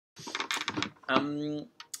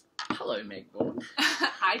Hello, Meg Vaughan.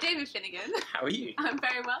 Hi, David Finnigan. How are you? I'm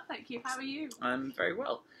very well, thank you. How are you? I'm very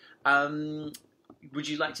well. Would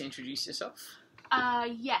you like to introduce yourself?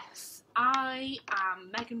 Yes. I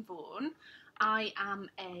am Megan Vaughan. I am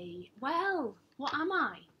what am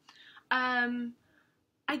I?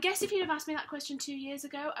 I guess if you'd have asked me that question 2 years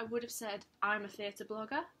ago, I would have said I'm a theatre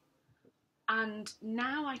blogger. And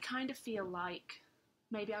now I kind of feel like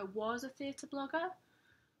maybe I was a theatre blogger,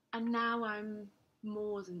 and now I'm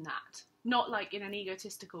more than that. Not like in an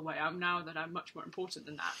egotistical way. I'm much more important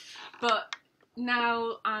than that. But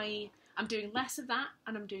now I'm doing less of that,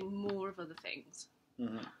 and I'm doing more of other things.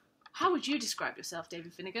 Mm-hmm. How would you describe yourself,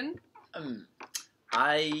 David Finnigan?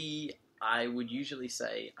 I would usually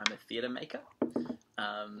say I'm a theatre maker,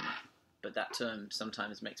 but that term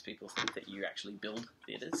sometimes makes people think that you actually build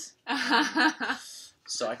theatres.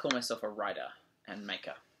 So I call myself a writer and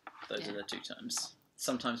maker. Those are the two terms.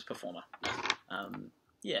 Sometimes performer. A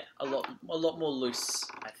lot more loose,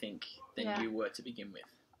 I think, than you were to begin with.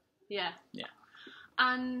 Yeah. Yeah.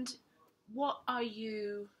 And what are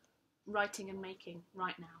you writing and making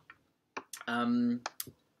right now?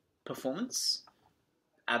 Performance.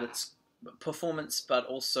 Performance, but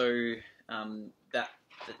also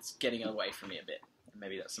that's getting away from me a bit.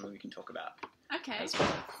 Maybe that's something we can talk about. Okay. As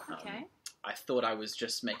well. Okay. I thought I was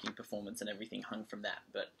just making performance and everything hung from that,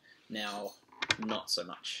 but now not so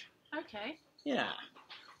much. Okay. Yeah.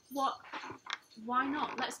 Why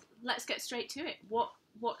not? Let's get straight to it.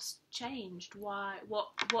 What's changed? Where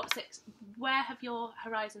have your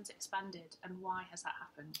horizons expanded, and why has that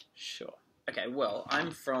happened? Sure. Okay, well, I'm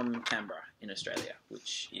from Canberra in Australia,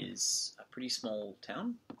 which is a pretty small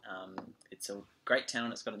town. It's a great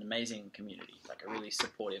town. It's got an amazing community, like a really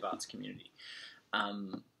supportive arts community.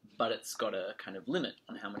 But it's got a kind of limit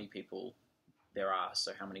on how many people there are,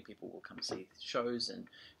 so how many people will come see shows and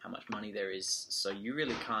how much money there is. So you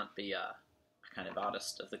really can't be a kind of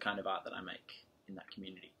artist of the kind of art that I make in that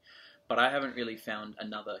community. But I haven't really found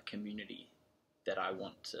another community that I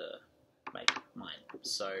want to make mine.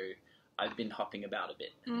 So I've been hopping about a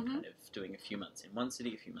bit and kind of doing a few months in one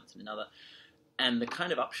city, a few months in another. And the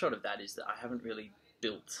kind of upshot of that is that I haven't really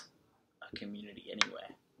built a community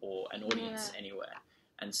anywhere or an audience anywhere.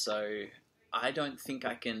 And so I don't think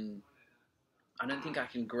I can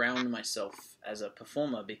ground myself as a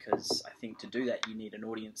performer, because I think to do that you need an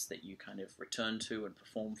audience that you kind of return to and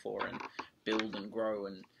perform for and build and grow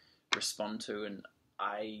and respond to, and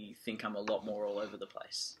I think I'm a lot more all over the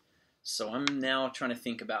place. So I'm now trying to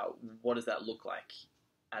think about what does that look like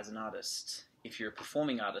as an artist. If you're a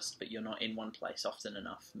performing artist but you're not in one place often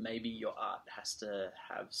enough, maybe your art has to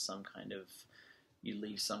have some kind of, you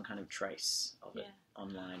leave some kind of trace of it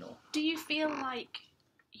online. Or do you feel like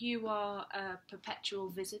you are a perpetual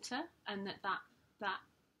visitor, and that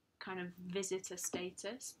kind of visitor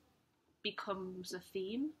status becomes a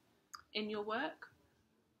theme in your work?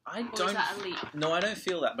 I don't. Or is that a leap? No, I don't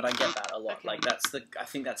feel that, but I get that a lot. Okay. Like I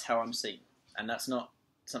think that's how I'm seen, and that's not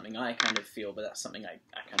something I kind of feel, but that's something I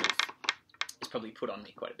kind of, it's probably put on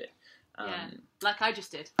me quite a bit. Like I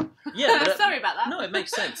just did. Yeah, but sorry about that. No, it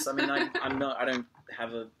makes sense. I mean, I don't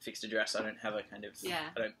have a fixed address. I don't have a kind of.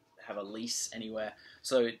 I don't have a lease anywhere,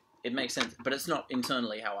 so it makes sense. But it's not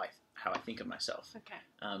internally how I think of myself. Okay.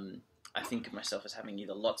 I think of myself as having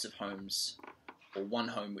either lots of homes or one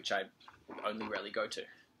home, which I only rarely go to.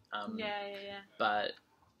 But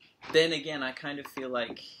then again, I kind of feel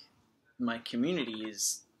like my community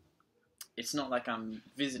is, it's not like I'm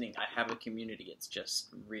visiting. I have a community. It's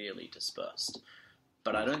just really dispersed.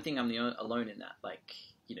 But I don't think I'm alone in that. Like,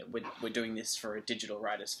 you know, we're doing this for a digital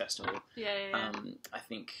writers festival. I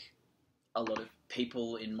think a lot of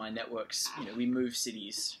people in my networks, you know, we move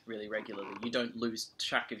cities really regularly. You don't lose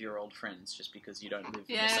track of your old friends just because you don't live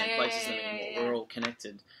in the same place as them anymore. We're all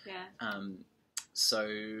connected.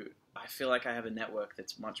 So I feel like I have a network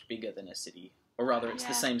that's much bigger than a city. Or rather, it's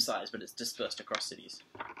the same size, but it's dispersed across cities.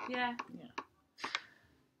 Yeah.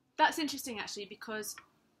 That's interesting, actually, because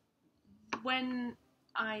when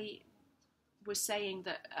I was saying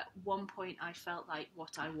that at one point I felt like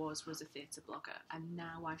what I was a theatre blogger, and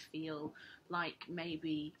now I feel like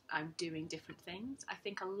maybe I'm doing different things. I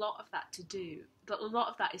think a lot of that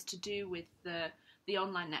is to do with the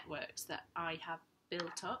online networks that I have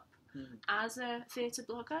built up as a theatre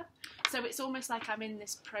blogger. So it's almost like I'm in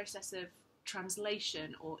this process of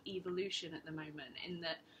translation or evolution at the moment, in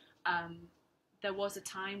that there was a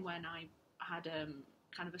time when I had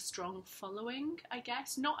kind of a strong following, I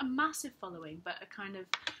guess, not a massive following, but a kind of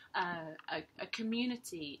a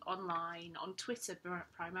community online, on Twitter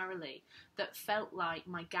primarily, that felt like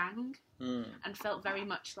my gang and felt very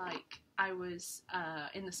much like I was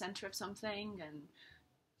in the centre of something and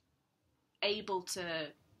able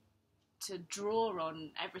to draw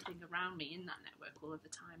on everything around me in that network all of the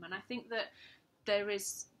time. And I think that there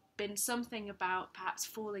has been something about perhaps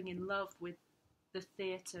falling in love with the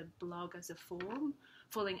theatre blog as a form,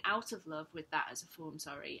 falling out of love with that as a form,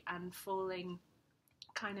 and falling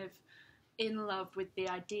kind of in love with the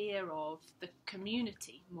idea of the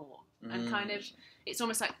community more. And kind of, it's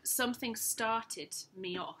almost like something started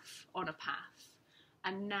me off on a path,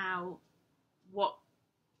 and now what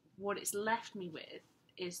it's left me with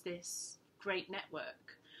is this great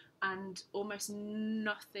network and almost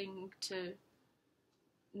nothing to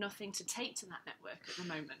take to that network at the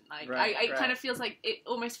moment. Like it kind of feels like, it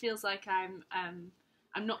almost feels like I'm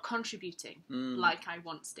not contributing like I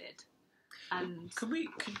once did. And could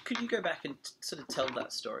you go back and sort of tell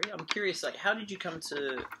that story? I'm curious, like, how did you come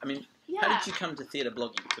to? I mean, how did you come to theatre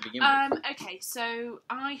blogging to begin with? Okay, so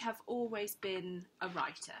I have always been a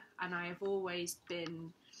writer, and I have always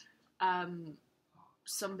been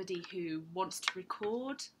somebody who wants to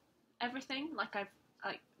record everything. Like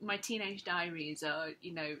my teenage diaries are,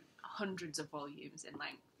 hundreds of volumes in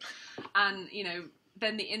length, and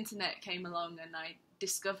then the internet came along, and I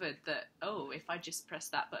discovered that, if I just press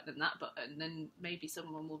that button and that button, then maybe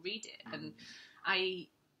someone will read it. And I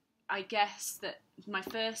guess that my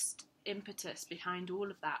first impetus behind all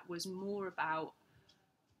of that was more about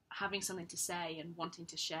having something to say and wanting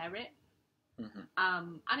to share it,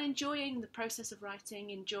 and enjoying the process of writing,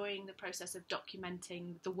 enjoying the process of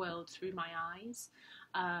documenting the world through my eyes,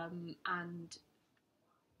 and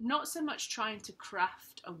not so much trying to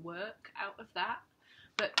craft a work out of that,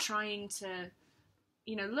 but trying to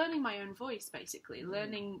learning my own voice, basically,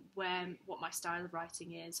 learning what my style of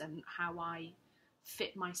writing is and how I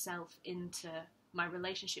fit myself into my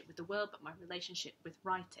relationship with the world, but my relationship with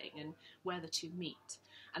writing and where the two meet.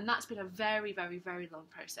 And that's been a very, very, very long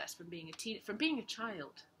process from being a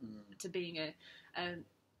child to being a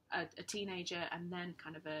teenager, and then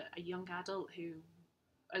kind of a young adult who,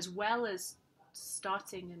 as well as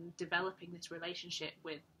starting and developing this relationship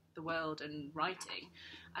with the world and writing,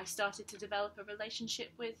 I started to develop a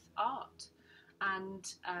relationship with art.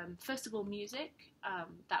 And first of all, music.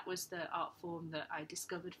 That was the art form that I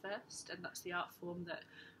discovered first, and that's the art form that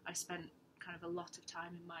I spent kind of a lot of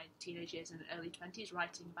time in my teenage years and early 20s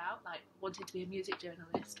writing about, like wanting to be a music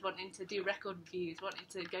journalist, wanting to do record reviews, wanting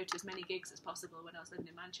to go to as many gigs as possible when I was living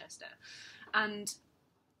in Manchester. And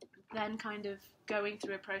then kind of going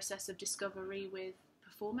through a process of discovery with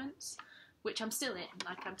performance, which I'm still in.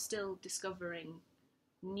 Like, I'm still discovering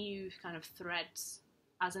new kind of threads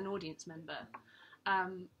as an audience member.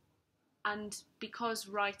 And because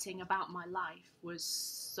writing about my life was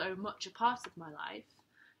so much a part of my life,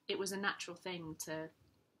 it was a natural thing to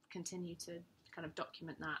continue to kind of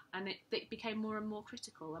document that. And it became more and more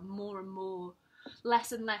critical, and more,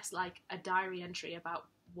 less and less like a diary entry about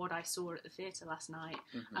what I saw at the theatre last night,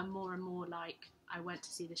 and more like, I went to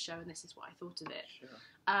see the show and this is what I thought of it. Sure.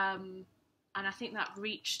 And I think that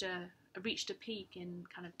reached a peak in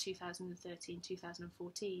kind of 2013,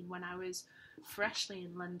 2014, when I was freshly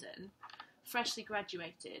in London, freshly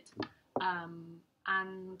graduated,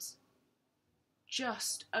 and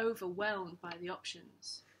just overwhelmed by the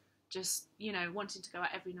options. Just, wanting to go out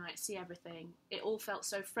every night, see everything. It all felt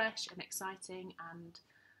so fresh and exciting, and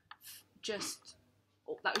just,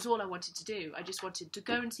 that was all I wanted to do. I just wanted to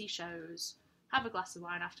go and see shows, have a glass of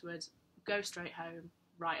wine afterwards, go straight home,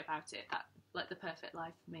 write about it. That, like, the perfect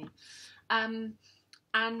life for me. And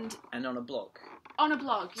on a blog. On a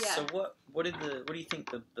blog, yeah. So what do you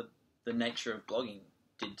think the nature of blogging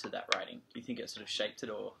did to that writing? Do you think it sort of shaped it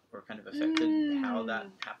or kind of affected how that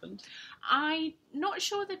happened? I'm not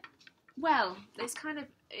sure that. Well, it's kind of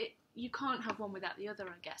you can't have one without the other,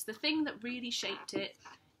 I guess. The thing that really shaped it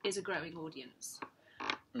is a growing audience.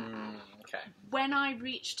 Okay. When I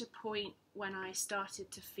reached a point when I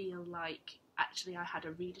started to feel like actually I had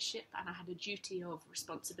a readership and I had a duty of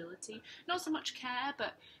responsibility, not so much care,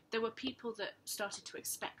 but there were people that started to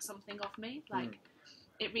expect something of me. Like,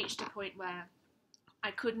 it reached a point where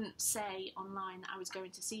I couldn't say online that I was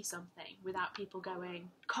going to see something without people going,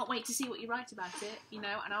 can't wait to see what you write about it, and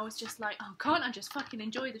I was just like, oh, can't I just fucking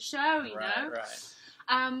enjoy the show, you know? Right.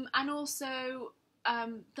 And also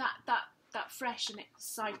that fresh and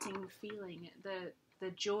exciting feeling,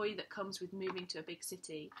 the joy that comes with moving to a big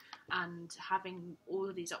city and having all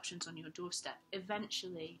of these options on your doorstep,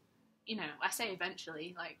 eventually, I say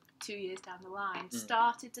eventually, like 2 years down the line,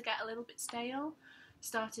 started to get a little bit stale,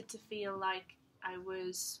 started to feel like I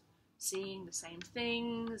was seeing the same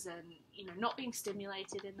things and, not being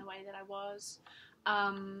stimulated in the way that I was.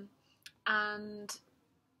 And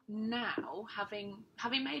now, having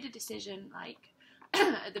made a decision like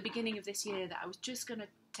at the beginning of this year that I was just going to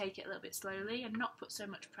take it a little bit slowly and not put so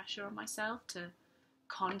much pressure on myself to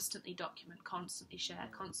constantly document, constantly share,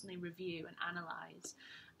 constantly review and analyse,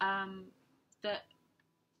 that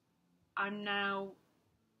I'm now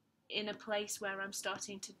in a place where I'm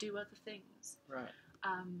starting to do other things. Right.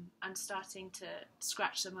 And starting to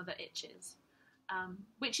scratch some other itches,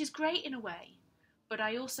 which is great in a way, but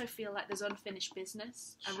I also feel like there's unfinished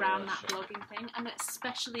business around that blogging thing, and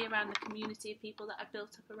especially around the community of people that I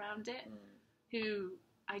built up around it, who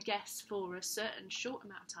I guess for a certain short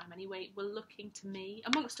amount of time anyway were looking to me,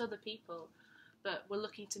 amongst other people, but were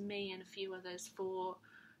looking to me and a few others for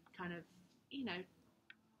kind of, you know,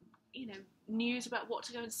 news about what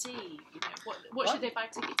to go and see, what should they buy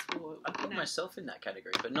tickets for. I put myself in that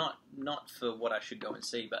category, but not for what I should go and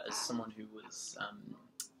see, but as someone who was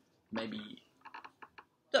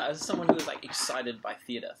as someone who was like excited by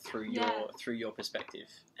theatre through your perspective.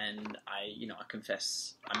 And I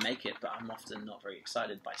confess I make it, but I'm often not very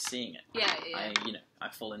excited by seeing it. I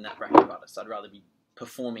fall in that bracket of artists. I'd rather be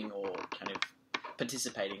performing or kind of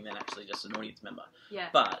participating than actually just an audience member.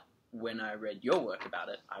 But when I read your work about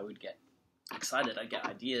it, I would get excited. I'd get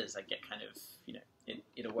ideas. I'd get kind of,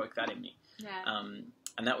 it awoke that in me.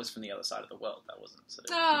 And that was from the other side of the world. That wasn't sort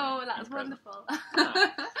of... Oh, that was wonderful.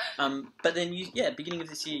 But then, beginning of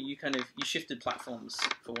this year, you shifted platforms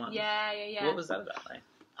for one. Yeah. What was that about, like?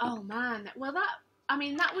 Oh, man. Well,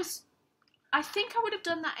 that was... I think I would have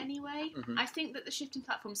done that anyway. Mm-hmm. I think that the shifting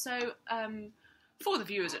platform... So, for the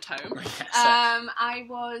viewers at home, I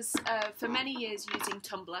was, for many years, using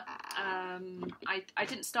Tumblr. I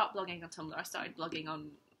didn't start blogging on Tumblr. I started blogging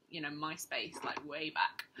on, MySpace, like, way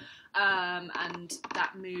back. And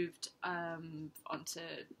that moved onto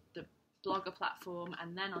the Blogger platform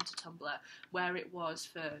and then onto Tumblr, where it was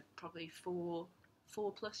for probably four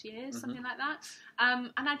plus years, something like that.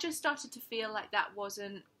 And I just started to feel like that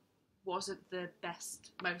wasn't the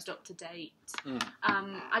best, most up to date.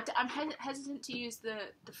 I'm hesitant to use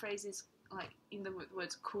the phrases like in the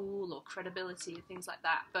words cool or credibility and things like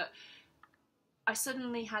that, but I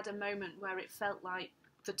suddenly had a moment where it felt like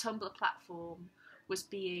the Tumblr platform was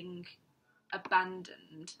being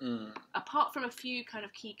abandoned, apart from a few kind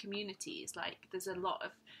of key communities. Like there's a lot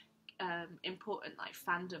of important like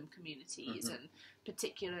fandom communities and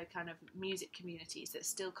particular kind of music communities that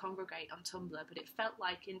still congregate on Tumblr, but it felt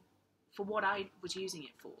like for what I was using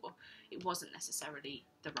it for, it wasn't necessarily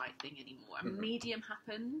the right thing anymore. And Medium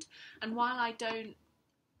happened, and while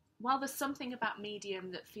there's something about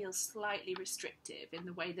Medium that feels slightly restrictive in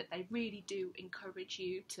the way that they really do encourage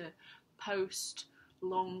you to post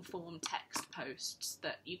long-form text posts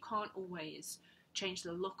that you can't always change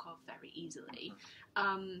the look of very easily.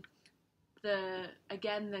 The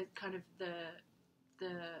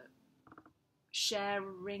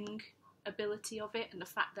sharing ability of it and the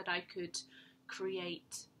fact that I could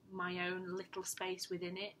create my own little space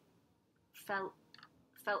within it felt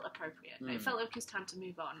appropriate. It felt like it was time to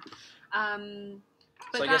move on.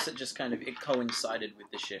 So I guess it just kind of coincided with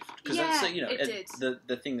the shift, because it did.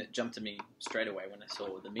 The thing that jumped to me straight away when I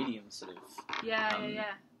saw the Medium sort of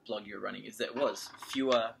blog you're running is that it was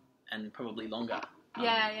fewer and probably longer.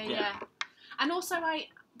 And also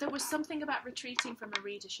there was something about retreating from a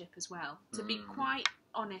readership as well. To be quite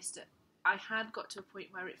honest, I had got to a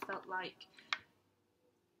point where it felt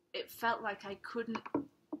like I couldn't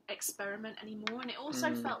experiment anymore, and it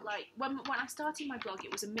also felt like when I started my blog,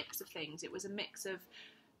 it was a mix of things. It was a mix of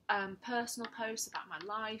personal posts about my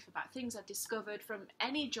life, about things I discovered from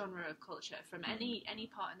any genre of culture, from any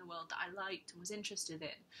part in the world that I liked and was interested in.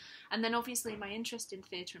 And then obviously my interest in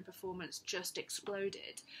theatre and performance just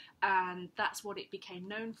exploded, and that's what it became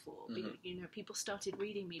known for. People started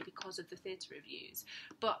reading me because of the theatre reviews,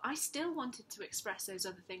 but I still wanted to express those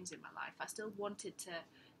other things in my life. I still wanted to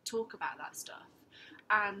talk about that stuff,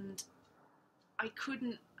 and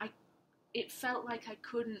it felt like I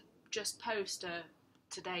couldn't just post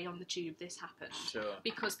today on the tube this happened,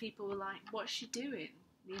 because people were like, what's she doing?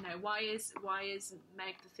 Why is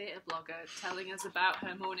Meg the theatre blogger telling us about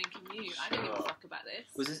her morning commute? I don't give a fuck about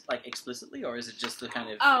this. Was this like explicitly, or is it just the kind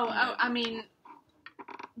of... I mean,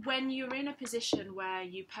 when you're in a position where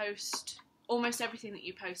you post, almost everything that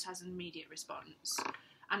you post has an immediate response,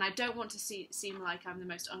 and I don't want to seem like I'm the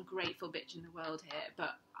most ungrateful bitch in the world here,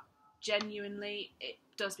 but genuinely it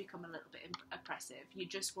does become a little bit oppressive.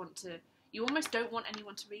 You almost don't want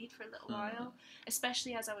anyone to read for a little while,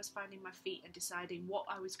 especially as I was finding my feet and deciding what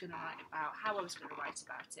I was going to write about, how I was going to write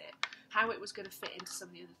about it, how it was going to fit into some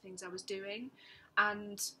of the other things I was doing.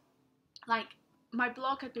 And, like, my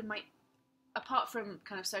blog had been my apart from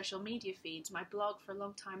kind of social media feeds, my blog for a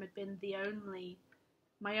long time had been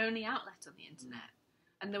my only outlet on the internet.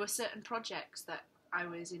 And there were certain projects that I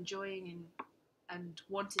was enjoying and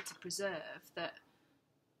wanted to preserve that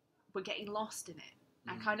were getting lost in it.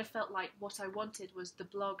 I kind of felt like what I wanted was the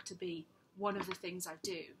blog to be one of the things I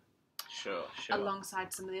do. Sure.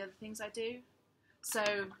 Alongside some of the other things I do.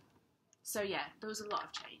 So yeah, there was a lot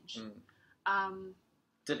of change.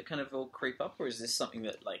 Did it kind of all creep up, or is this something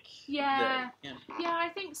that, like... Yeah, I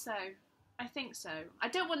think so. I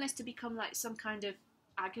don't want this to become like some kind of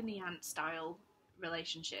agony aunt style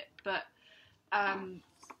relationship, but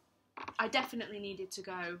I definitely needed to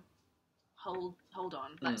go, hold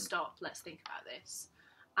on, let's stop, let's think about this.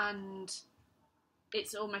 And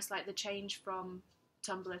it's almost like the change from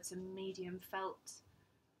Tumblr to Medium felt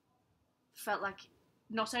like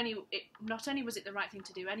not only was it the right thing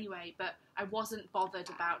to do anyway, but I wasn't bothered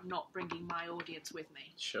about not bringing my audience with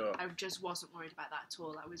me. Sure. I just wasn't worried about that at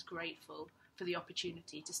all. I was grateful for the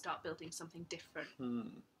opportunity to start building something different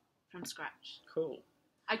from scratch. Cool.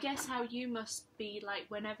 I guess how you must be, like,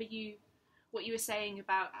 what you were saying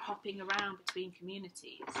about hopping around between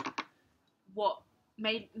communities,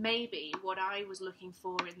 maybe what I was looking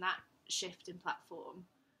for in that shift in platform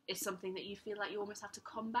is something that you feel like you almost have to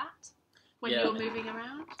combat when you're moving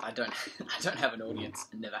around. I don't have an audience,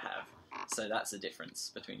 and never have. So that's the difference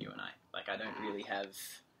between you and I. Like, I don't really have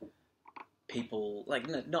people, like,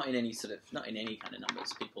 not in any kind of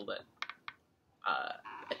numbers, people that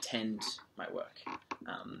attend my work.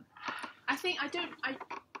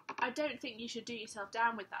 I don't think you should do yourself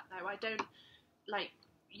down with that, though. I don't, like,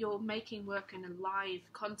 you're making work in a live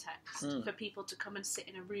context for people to come and sit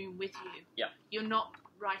in a room with you. Yeah. You're not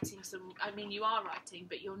writing you are writing,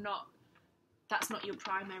 but you're not, that's not your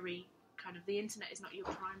primary the internet is not your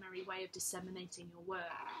primary way of disseminating your work,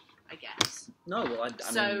 I guess. No, well,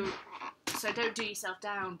 So don't do yourself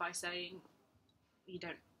down by saying you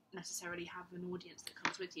don't necessarily have an audience that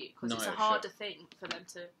comes with you, because it's a harder thing for them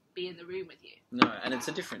to be in the room with you. No, and it's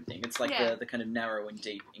a different thing. It's like the kind of narrow and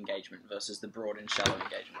deep engagement versus the broad and shallow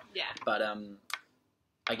engagement. Yeah. But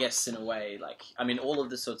I guess in a way, like, I mean, all of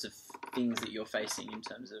the sorts of things that you're facing in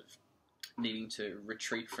terms of needing to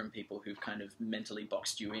retreat from people who've kind of mentally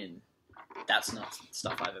boxed you in, that's not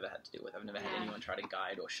stuff I've ever had to deal with. I've never had anyone try to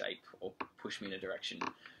guide or shape or push me in a direction.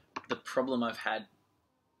 The problem I've had,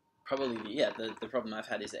 the problem I've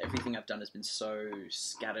had is that everything I've done has been so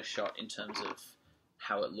scattershot in terms of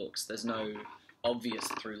how it looks. There's no obvious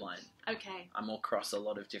through line. Okay. I'm across a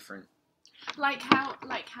lot of different... Like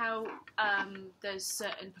how there's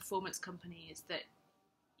certain performance companies that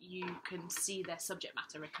you can see their subject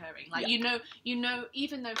matter recurring. Like, you know,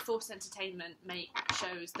 even though Forced Entertainment make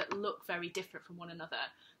shows that look very different from one another,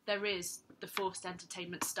 there is the Forced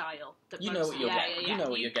Entertainment style that you know what you're getting. You know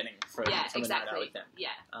what you're getting from a night out with them. Yeah.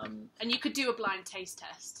 And you could do a blind taste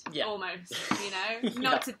test, almost. You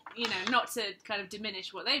know, not to kind of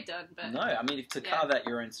diminish what they've done, but no, I mean, to carve out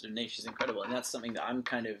your own sort of niche is incredible, and that's something that I'm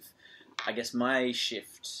kind of, I guess, my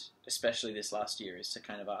shift, especially this last year, is to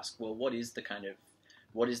kind of ask, well, what is the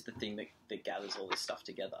thing that gathers all this stuff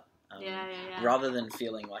together? Rather than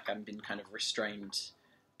feeling like I've been kind of restrained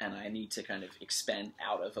and I need to kind of expand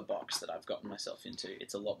out of a box that I've gotten myself into.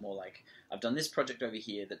 It's a lot more like, I've done this project over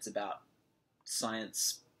here that's about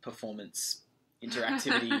science, performance,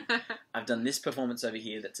 interactivity. I've done this performance over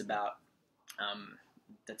here that's about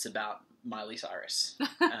Miley Cyrus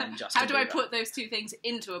and Justin How do I Bieber. Put those two things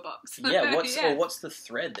into a box? What's the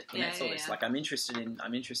thread that connects all this? Yeah. Like, I'm interested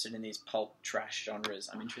in these pulp trash genres.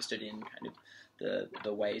 I'm interested in kind of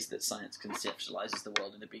the ways that science conceptualizes the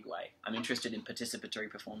world in a big way. I'm interested in participatory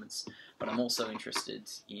performance, but I'm also interested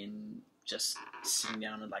in just sitting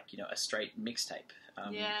down and, like, you know, a straight mixtape.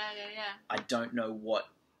 I don't know what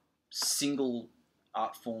single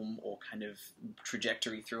art form or kind of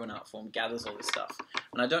trajectory through an art form gathers all this stuff.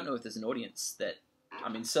 And I don't know if there's an audience that, I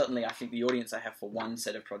mean, certainly I think the audience I have for one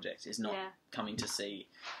set of projects is not coming to see,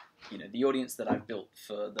 you know, the audience that I've built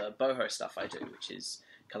for the boho stuff I do, which is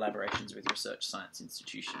collaborations with research science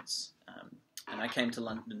institutions. And I came to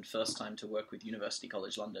London first time to work with University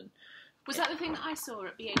College London. Was that the thing that I saw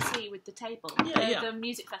at BAC with the table? The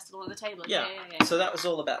music festival on the table? Yeah. So that was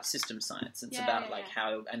all about system science. It's about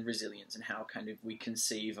how, and resilience, and how kind of we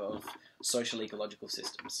conceive of social ecological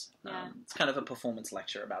systems. It's kind of a performance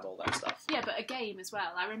lecture about all that stuff. Yeah, but a game as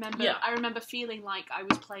well. I remember feeling like I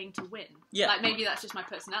was playing to win. Yeah. Like, maybe that's just my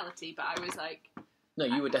personality, but I was like... No,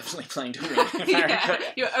 you were definitely playing to win.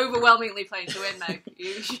 You're overwhelmingly playing to win, Meg.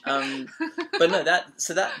 But no,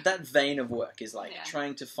 that vein of work is like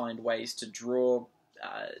trying to find ways to draw,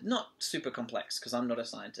 not super complex, because I'm not a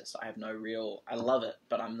scientist. I have no real... I love it,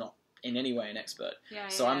 but I'm not in any way an expert. Yeah,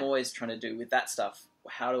 so yeah. I'm always trying to do with that stuff,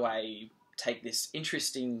 how do I take this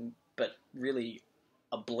interesting but really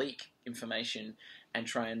oblique information and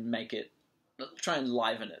try and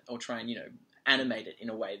liven it, or try and, animate it in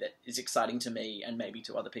a way that is exciting to me and maybe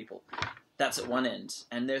to other people. That's at one end.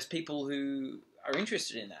 And there's people who are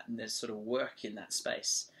interested in that, and there's sort of work in that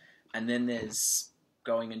space. And then there's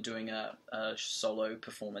going and doing a solo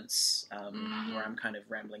performance where I'm kind of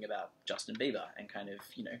rambling about Justin Bieber and kind of,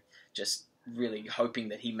 just really hoping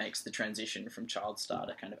that he makes the transition from child star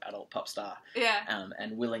to kind of adult pop star. Yeah.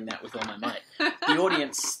 And willing that with all my might. The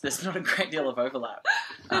audience, there's not a great deal of overlap.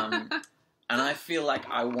 And I feel like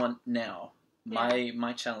I want now,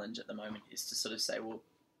 my challenge at the moment is to sort of say, well,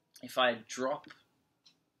 if I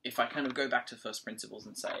kind of go back to first principles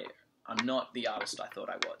and say, I'm not the artist I thought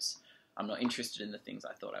I was. I'm not interested in the things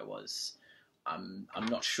I thought I was. I'm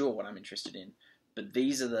not sure what I'm interested in. But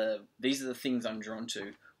these are the things I'm drawn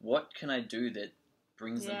to. What can I do that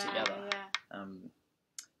brings them together? Yeah.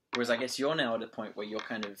 Whereas I guess you're now at a point where you've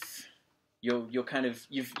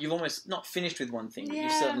almost not finished with one thing, but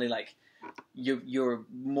you've certainly you're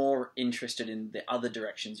more interested in the other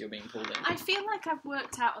directions you're being pulled in. I feel like I've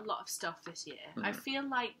worked out a lot of stuff this year. Mm-hmm. I feel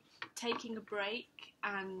like taking a break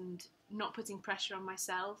and not putting pressure on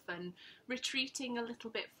myself and retreating a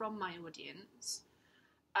little bit from my audience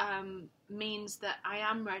means that I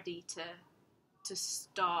am ready to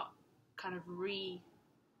start kind of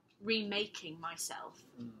remaking myself.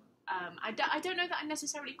 I don't know that I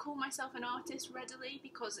necessarily call myself an artist readily,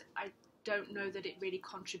 because I don't know that it really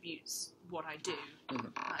contributes what I do,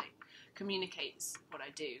 like communicates what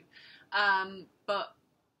I do. But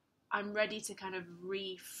I'm ready to kind of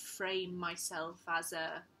reframe myself as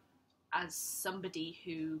somebody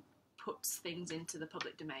who puts things into the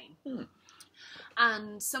public domain.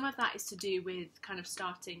 And some of that is to do with kind of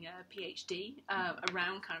starting a PhD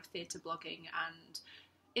around kind of theatre blogging and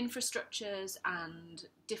infrastructures and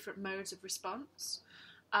different modes of response.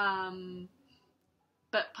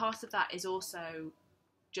 But part of that is also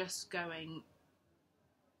just going,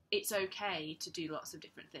 it's okay to do lots of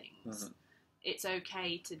different things. It's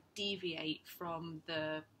okay to deviate from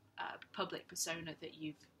the public persona that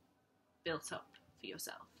you've built up for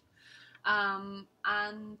yourself.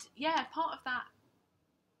 And yeah, part of that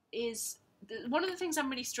is, one of the things I'm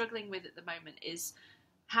really struggling with at the moment is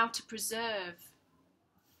how to preserve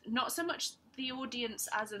not so much the audience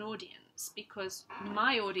as an audience, because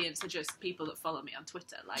my audience are just people that follow me on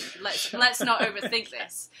Twitter. Like, let's not overthink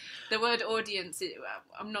this. The word audience,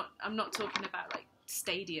 I'm not talking about like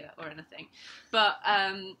Stadia or anything, but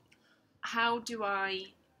how do I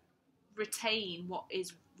retain what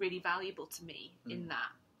is really valuable to me in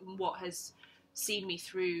that, what has seen me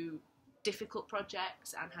through difficult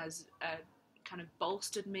projects and has kind of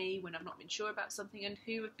bolstered me when I've not been sure about something, and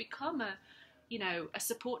who have become a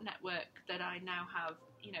support network that I now have,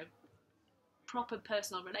 proper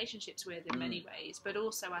personal relationships with in many ways, but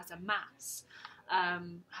also as a mass,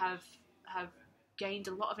 have gained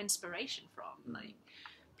a lot of inspiration from. Like,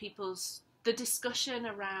 the discussion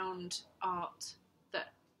around art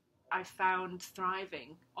that I found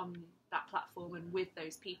thriving on that platform and with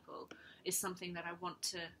those people is something that I want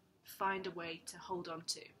to find a way to hold on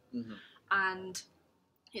to. And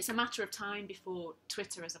it's a matter of time before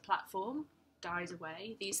Twitter as a platform dies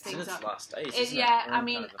away. These things are last days, isn't yeah. it? I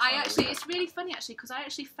mean, it's really funny actually, because I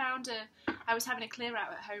actually found I was having a clear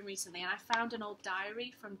out at home recently, and I found an old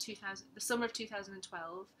diary from the summer of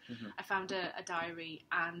 2012. I found a diary,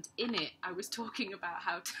 and in it I was talking about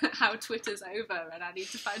how Twitter's over and I need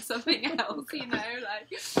to find something else.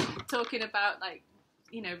 Talking about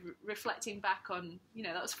reflecting back on,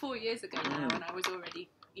 that was 4 years ago now, and I was already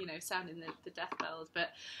sounding the death bells.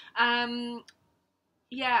 But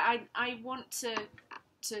yeah, I want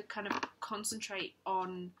to kind of concentrate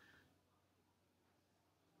on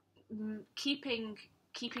keeping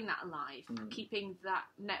that alive, keeping that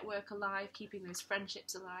network alive, keeping those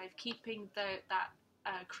friendships alive, keeping that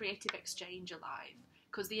creative exchange alive,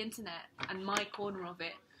 because the internet, and my corner of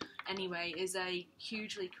it anyway, is a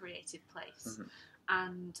hugely creative place,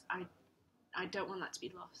 and I don't want that to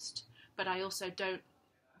be lost, but I also don't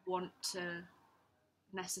want to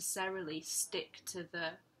necessarily stick to the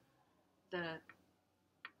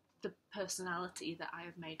personality that I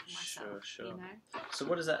have made for myself. Sure. So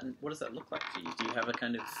what does that look like for you? Do you have a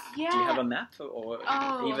kind of do you have a map, or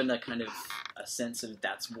even a kind of a sense of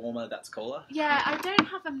that's warmer, that's colder? Yeah, I don't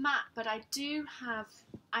have a map, but I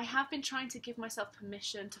have been trying to give myself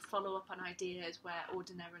permission to follow up on ideas where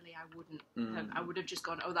ordinarily I wouldn't. I would have just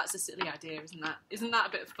gone, oh, that's a silly idea, isn't that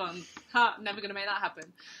a bit of fun? Never going to make that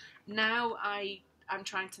happen. Now I I'm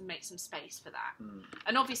trying to make some space for that.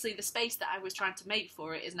 And obviously the space that I was trying to make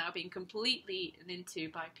for it is now being completely into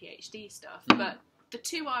by PhD stuff, but the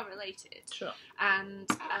two are related. Sure. And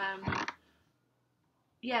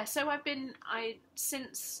so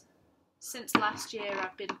since last year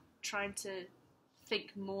I've been trying to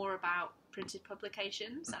think more about printed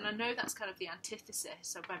publications, and I know that's kind of the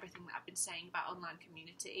antithesis of everything that I've been saying about online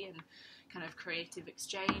community and kind of creative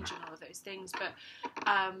exchange and all of those things, but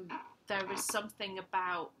there is something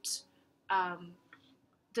about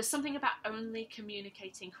only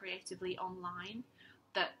communicating creatively online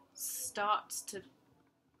that starts to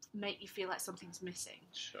make you feel like something's missing.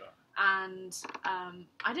 Sure. And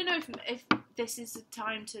I don't know if this is a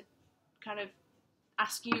time to kind of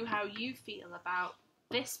ask you how you feel about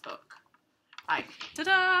this book. Like,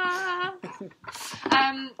 ta-da!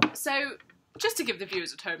 So, just to give the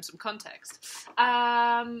viewers at home some context,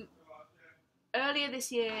 earlier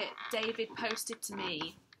this year, David posted to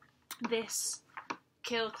me this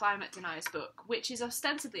Kill Climate Deniers book, which is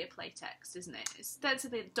ostensibly a playtext, isn't it? It's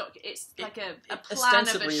ostensibly it's like a plan of a show.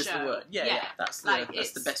 Ostensibly is the word. Yeah. That's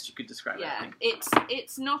the best you could describe it, I think.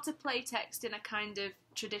 It's not a playtext in a kind of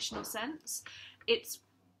traditional sense. It's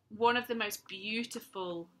one of the most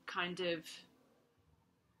beautiful kind of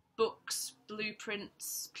books,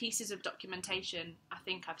 blueprints, pieces of documentation I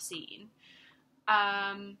think I've seen.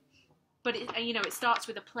 But it starts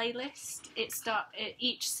with a playlist.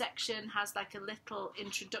 Each section has like a little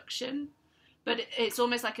introduction, but it's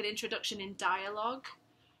almost like an introduction in dialogue.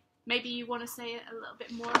 Maybe you want to say a little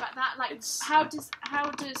bit more about that. Like, how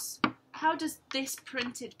does this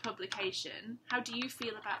printed publication? How do you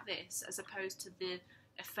feel about this as opposed to the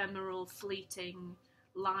ephemeral, fleeting,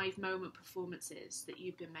 live moment performances that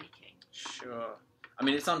you've been making? Sure. I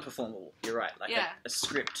mean, it's unperformable. You're right. Like a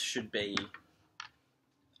script should be,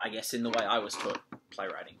 I guess, in the way I was taught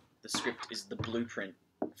playwriting, the script is the blueprint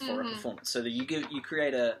for a performance. So that you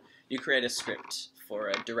create a script for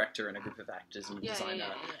a director and a group of actors and a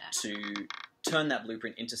designer to turn that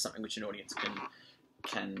blueprint into something which an audience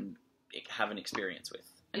can have an experience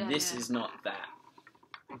with. And this is not that.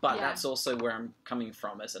 But that's also where I'm coming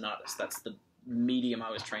from as an artist. That's the medium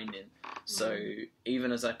I was trained in. So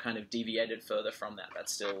even as I've kind of deviated further from that,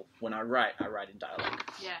 that's still, when I write in dialogue.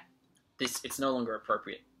 Yeah. It's no longer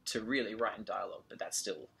appropriate to really write in dialogue, but that's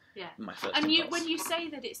still my first impulse. When you say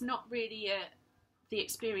that it's not really the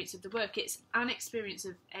experience of the work, it's an experience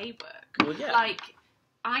of a work. Well, yeah. Like,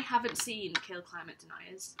 I haven't seen Kill Climate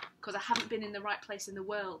Deniers because I haven't been in the right place in the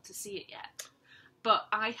world to see it yet. But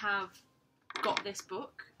I have got this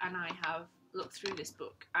book and I have looked through this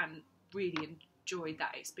book and really enjoyed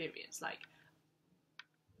that experience. Like,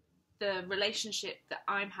 the relationship that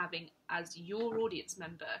I'm having as your audience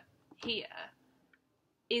member here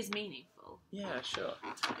is meaningful. Yeah, sure.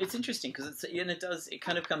 It's interesting because it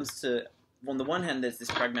kind of comes to, on the one hand, there's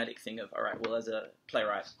this pragmatic thing of, all right, well, as a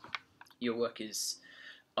playwright, your work is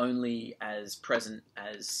only as present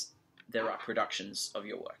as there are productions of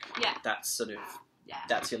your work. Yeah. That's sort of,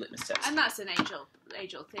 that's your litmus test. And that's an age-old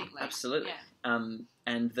thing. Like, absolutely. Yeah.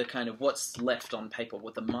 And the kind of what's left on paper,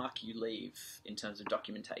 what the mark you leave in terms of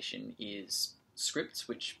documentation is scripts,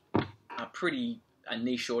 which are a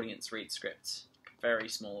niche audience read scripts, very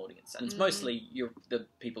small audience, and it's mostly the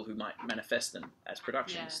people who might manifest them as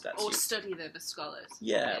productions. Yeah. Or study them as scholars.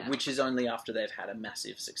 Yeah, which is only after they've had a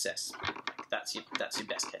massive success. Like, that's your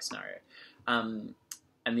best case scenario. And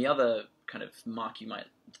the other kind of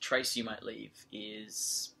trace you might leave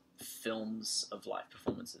is films of live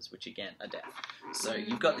performances, which again are deaf. So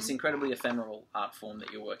you've got this incredibly ephemeral art form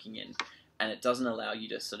that you're working in, and it doesn't allow you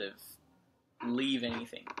to sort of leave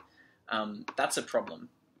anything. That's a problem.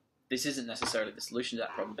 This isn't necessarily the solution to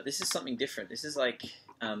that problem, but this is something different. This is like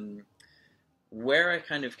where I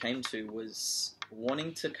kind of came to was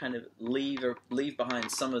wanting to kind of leave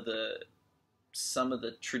behind some of the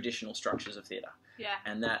traditional structures of theatre. Yeah.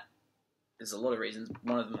 And that there's a lot of reasons.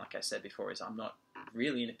 One of them, like I said before, is I'm not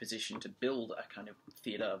really in a position to build a kind of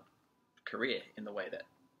theatre career in the way that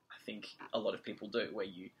I think a lot of people do, where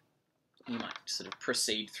you might sort of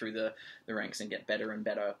proceed through the ranks and get better and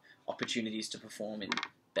better opportunities to perform in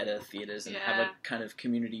better theatres and have a kind of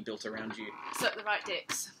community built around you. Suck the right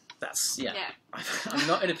dicks. That's, I'm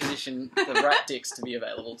not in a position, the right dicks to be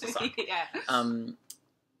available to suck.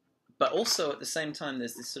 But also, at the same time,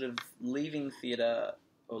 there's this sort of leaving theatre,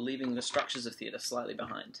 or leaving the structures of theatre slightly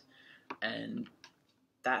behind. And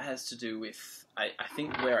that has to do with, I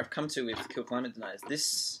think, where I've come to with Kill Climate Deniers.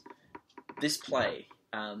 This play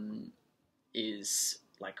is,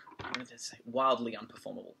 like, what did I say, wildly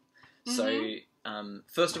unperformable. So,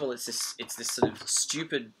 first of all, it's this sort of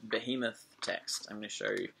stupid behemoth text. I'm going to show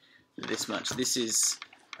you. this much. This is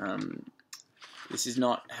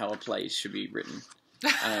not how a play should be written.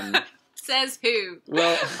 Says who?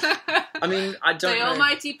 Well, I mean, I don't know. The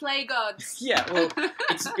almighty play gods. Yeah, well,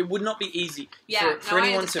 it would not be easy for I anyone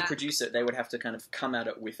to understand. produce it. They would have to kind of come at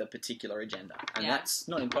it with a particular agenda, and that's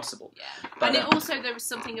not impossible. Yeah, But, and also there was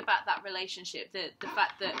something about that relationship, the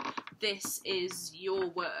fact that this is your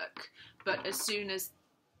work, but as soon as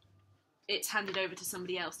it's handed over to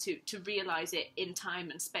somebody else to realise it in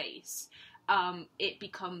time and space, it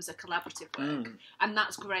becomes a collaborative work, and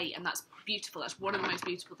that's great, and that's beautiful. That's one of the most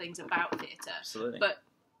beautiful things about theatre. Absolutely. But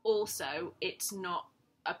also, it's not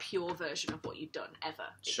a pure version of what you've done ever.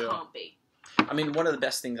 It can't be. I mean, one of the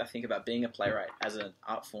best things I think about being a playwright as an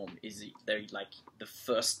art form is they're like the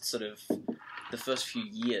first few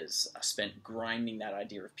years are spent grinding that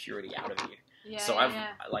idea of purity out of you. Yeah, so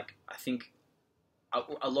I think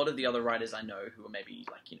a lot of the other writers I know who are maybe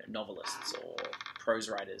novelists or prose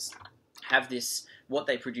writers have this. What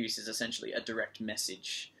they produce is essentially a direct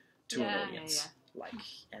message to an audience.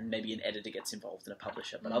 And maybe an editor gets involved and a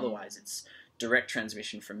publisher, but otherwise it's direct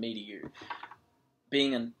transmission from me to you.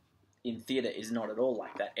 Being in theatre is not at all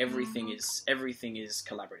like that. Everything is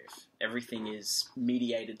collaborative. Everything is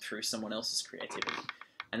mediated through someone else's creativity,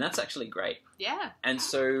 and that's actually great. Yeah. And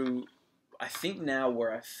so I think now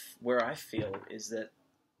where I feel is that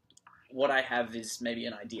what I have is maybe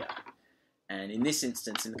an idea, and in this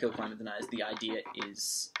instance, in The Kill Climate Deniers, the idea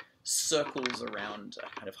is circles around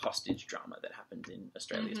a kind of hostage drama that happened in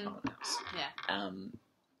Australia's Parliament House. Yeah.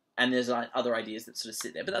 And there's other ideas that sort of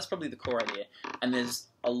sit there, but that's probably the core idea. And there's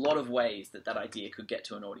a lot of ways that idea could get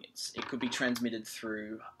to an audience. It could be transmitted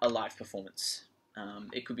through a live performance.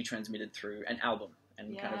 It could be transmitted through an album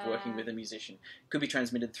and kind of working with a musician. It could be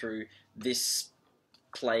transmitted through this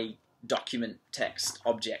play document text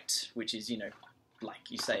object, which is,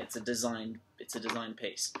 like you say, it's a design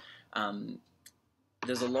piece.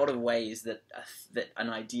 There's a lot of ways that an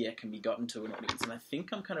idea can be gotten to an audience, and I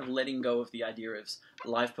think I'm kind of letting go of the idea of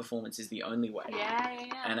live performance is the only way. Yeah.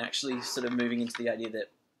 And actually sort of moving into the idea that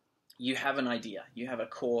you have an idea, you have a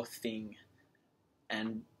core thing,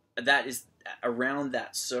 and that is around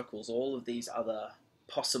that circles all of these other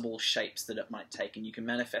possible shapes that it might take, and you can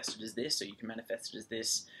manifest it as this, or you can manifest it as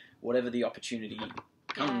this. Whatever the opportunity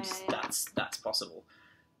comes, that's possible.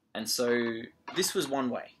 And so this was one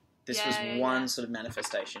way. This was one sort of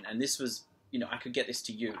manifestation, and this was, I could get this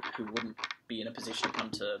to you who wouldn't be in a position to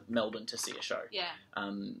come to Melbourne to see a show. Yeah.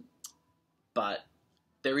 But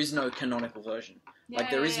there is no canonical version.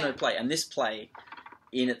 There is no play, and this play,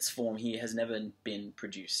 in its form here, has never been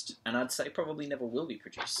produced, and I'd say probably never will be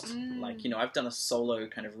produced. I've done a solo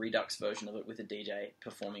kind of redux version of it with a DJ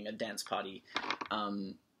performing a dance party,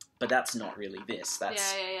 but that's not really this.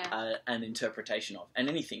 That's an interpretation of, and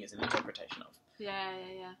anything is an interpretation of.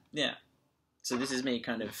 Yeah. So this is me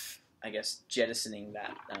kind of, I guess, jettisoning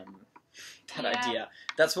that idea.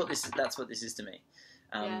 That's what this is to me.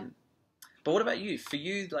 But what about you? For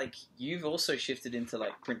you, you've also shifted into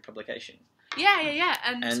print publication. Yeah.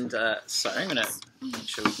 And so I'm gonna make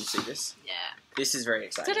sure we can see this. Yeah. This is very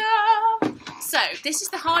exciting. Ta-da! So this is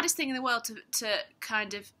the hardest thing in the world to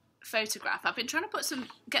kind of photograph. I've been trying to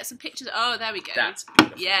get some pictures. Oh, there we go. That's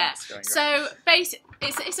beautiful. Yeah. That's going So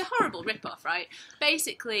it's a horrible rip-off, right?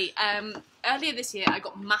 Basically, earlier this year I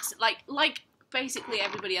got massive, like basically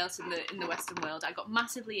everybody else in the Western world, I got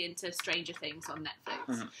massively into Stranger Things on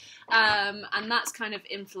Netflix, and that's kind of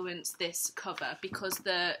influenced this cover because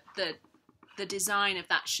the design of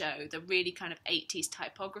that show, the really kind of 80s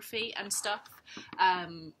typography and stuff,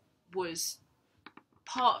 was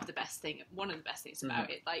part of the best thing, one of the best things about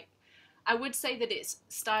it. I would say that it's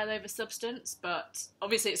style over substance, but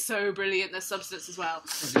obviously it's so brilliant there's substance as well.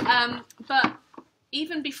 But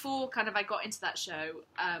even before kind of I got into that show,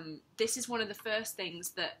 this is one of the first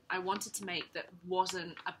things that I wanted to make that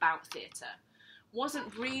wasn't about theatre.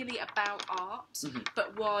 Wasn't really about art,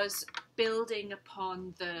 but was building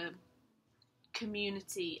upon the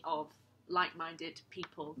community of like-minded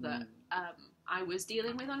people that I was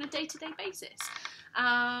dealing with on a day-to-day basis.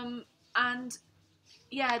 And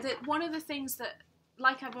yeah, one of the things that,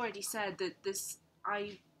 like I've already said, that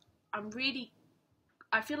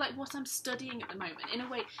I feel like what I'm studying at the moment, in a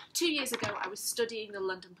way, 2 years ago I was studying the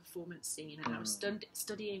London performance scene, and I was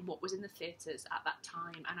studying what was in the theatres at that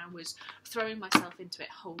time, and I was throwing myself into it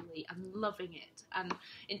wholly and loving it and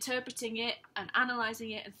interpreting it and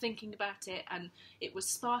analysing it and thinking about it, and it was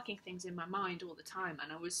sparking things in my mind all the time,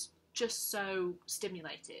 and I was just so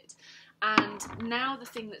stimulated. And now the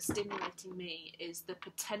thing that's stimulating me is the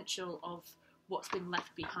potential of what's been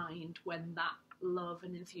left behind when that love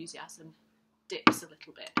and enthusiasm dips a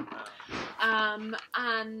little bit.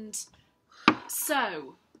 And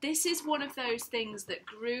so this is one of those things that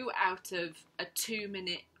grew out of a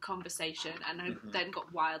 2-minute conversation and then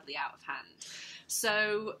got wildly out of hand.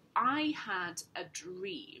 So I had a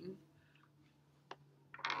dream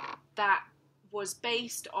that was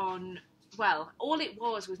based on, well, all it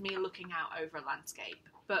was me looking out over a landscape.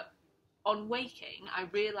 But on waking, I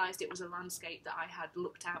realised it was a landscape that I had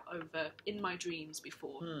looked out over in my dreams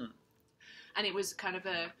before. And it was kind of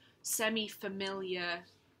a semi-familiar,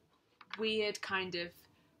 weird kind of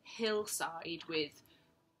hillside with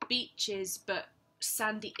beaches but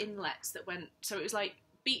sandy inlets that went, so it was like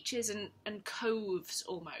beaches and coves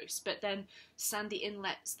almost, but then sandy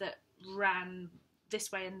inlets that ran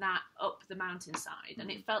this way and that up the mountainside.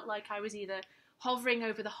 And it felt like I was either hovering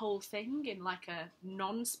over the whole thing in like a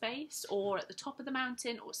non-space or at the top of the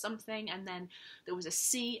mountain or something, and then there was a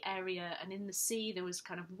sea area, and in the sea there was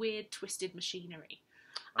kind of weird twisted machinery.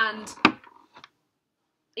 And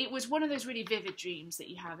it was one of those really vivid dreams that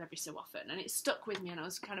you have every so often, and it stuck with me, and I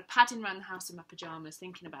was kind of padding around the house in my pyjamas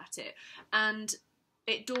thinking about it, and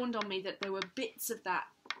it dawned on me that there were bits of that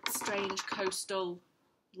strange coastal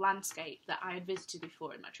landscape that I had visited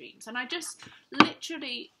before in my dreams. And I just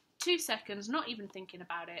literally 2 seconds, not even thinking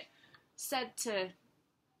about it, said to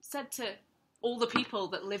all the people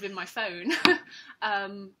that live in my phone,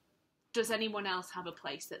 does anyone else have a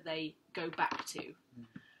place that they go back to?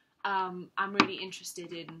 I'm really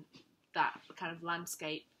interested in that kind of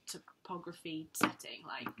landscape topography setting.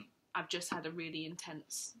 Like, I've just had a really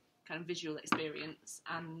intense kind of visual experience,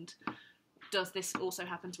 and does this also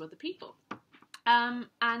happen to other people?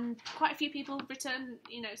 And quite a few people returned,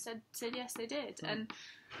 said yes, they did. And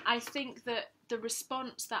I think that the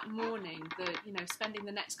response that morning, spending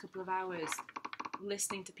the next couple of hours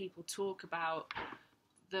listening to people talk about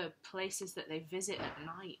the places that they visit at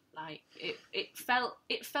night, like it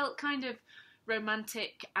felt kind of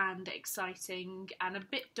romantic and exciting and a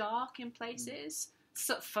bit dark in places,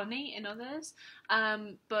 so funny in others,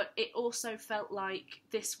 but it also felt like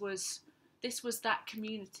this was that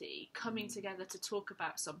community coming together to talk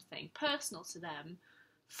about something personal to them,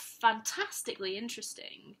 fantastically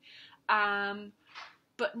interesting,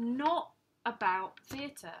 but not about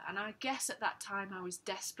theatre. And I guess at that time I was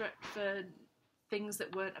desperate for things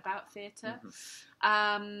that weren't about theatre.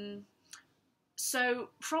 So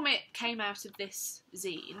from it came out of this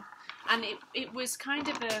zine, and it was kind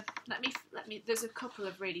of a, let me, there's a couple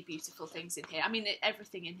of really beautiful things in here. I mean,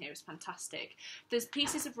 everything in here is fantastic. There's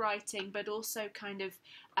pieces of writing, but also kind of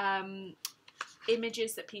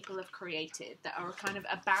images that people have created that are kind of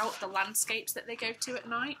about the landscapes that they go to at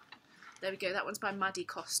night. There we go, that one's by Maddie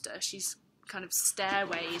Costa. She's kind of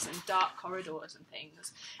stairways and dark corridors and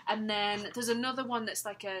things. And then there's another one that's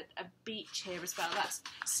like a beach here as well. That's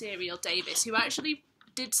Serial Davis, who actually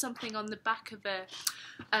did something on the back of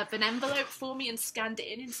an envelope for me and scanned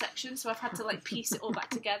it in sections, so I've had to like piece it all back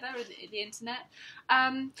together in the internet.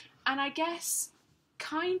 And I guess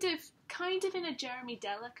kind of in a Jeremy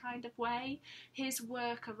Deller kind of way, his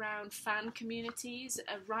work around fan communities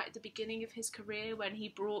right at the beginning of his career, when he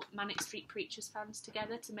brought Manic Street Preachers fans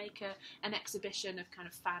together to make an exhibition of kind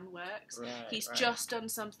of fan works. He's just done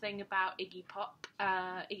something about Iggy Pop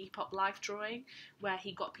life drawing, where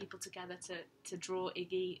he got people together to draw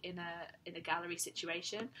Iggy in a gallery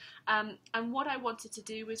situation. And what I wanted to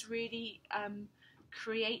do was really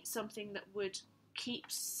create something that would keep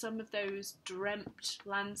some of those dreamt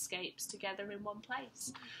landscapes together in one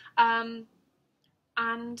place. And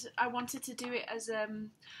I wanted to do it as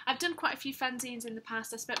I've done quite a few fanzines in the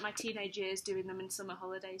past. I spent my teenage years doing them in summer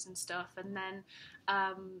holidays and stuff, and then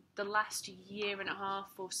the last year and a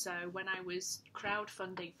half or so, when I was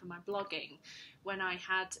crowdfunding for my blogging, when I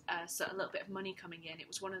had a little bit of money coming in, it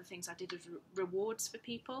was one of the things I did as rewards for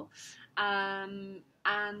people, and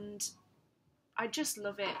I just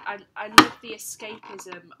love it. I love the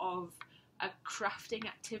escapism of a crafting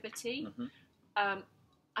activity.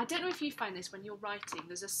 I don't know if you find this when you're writing.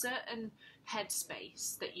 There's a certain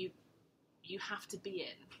headspace that you have to be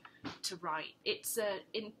in to write. It's an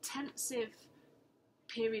intensive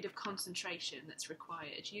period of concentration that's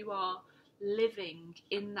required. You are living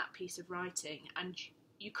in that piece of writing, and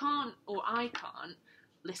you can't, or I can't,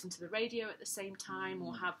 listen to the radio at the same time,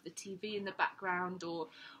 or have the TV in the background,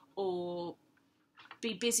 or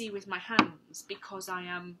be busy with my hands, because I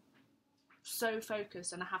am so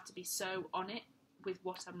focused and I have to be so on it with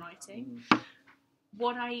what I'm writing.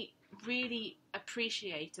 What I really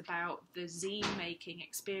appreciate about the zine making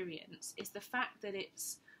experience is the fact that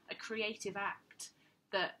it's a creative act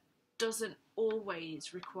that doesn't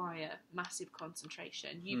always require massive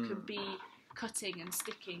concentration. You can be cutting and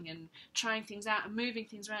sticking and trying things out and moving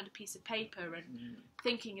things around a piece of paper and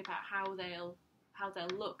thinking about how they'll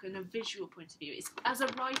look and a visual point of view. As a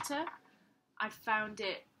writer, I found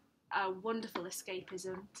it a wonderful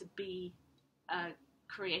escapism to be a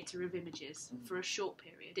creator of images for a short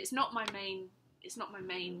period. It's not my main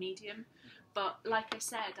medium, but like I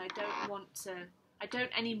said, I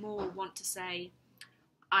don't anymore want to say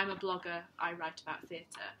I'm a blogger, I write about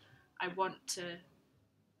theatre. I want to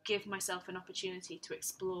give myself an opportunity to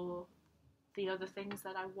explore the other things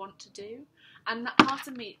that I want to do, and that part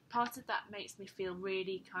of that makes me feel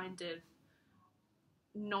really kind of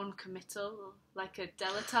non-committal, like a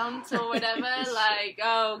dilettante or whatever. Like,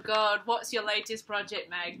 oh god, what's your latest project,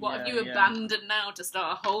 Meg? What have you abandoned now to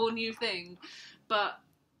start a whole new thing? But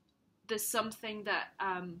there's something that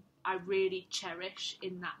I really cherish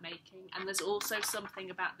in that making, and there's also something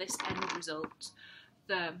about this end result,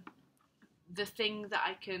 the thing that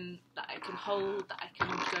I can hold, that I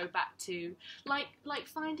can go back to, like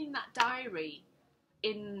finding that diary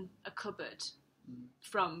in a cupboard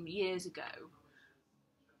from years ago,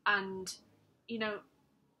 and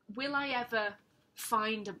will I ever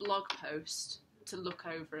find a blog post to look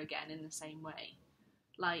over again in the same way?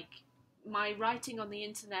 Like, my writing on the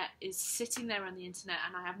internet is sitting there on the internet,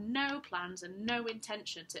 and I have no plans and no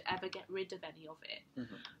intention to ever get rid of any of it.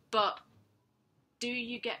 But do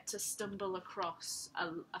you get to stumble across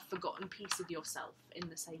a forgotten piece of yourself in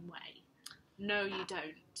the same way? No, you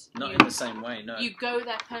don't. Not in the same way, no. You go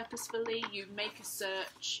there purposefully, you make a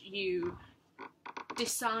search, you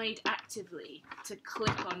decide actively to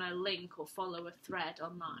click on a link or follow a thread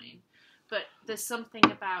online. But there's something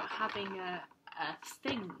about having a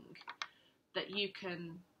thing that you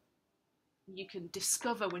can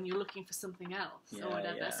discover when you're looking for something else or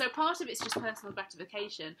whatever. Yeah. So part of it's just personal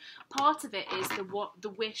gratification. Part of it is the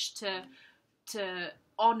wish to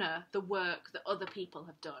honour the work that other people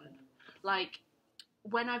have done. Like,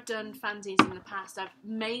 when I've done fanzines in the past, I've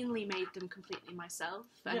mainly made them completely myself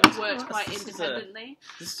and I've worked quite independently.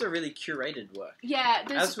 This is a really curated work. Yeah.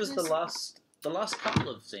 As was the last couple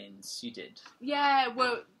of zines you did. Yeah,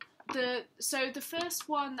 well, the first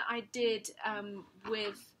one that I did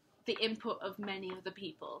with the input of many other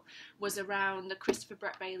people was around the Christopher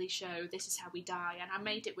Brett Bailey show, This Is How We Die, and I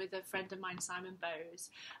made it with a friend of mine, Simon Bowes,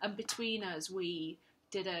 and between us we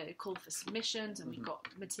did a call for submissions, and we got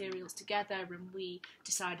materials together, and we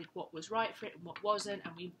decided what was right for it and what wasn't,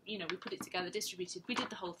 and we put it together, distributed, we did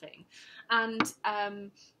the whole thing. And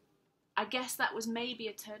I guess that was maybe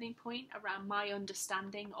a turning point around my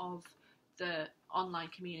understanding of the online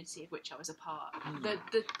community of which I was a part.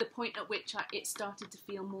 The point at which it started to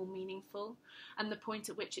feel more meaningful, and the point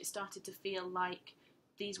at which it started to feel like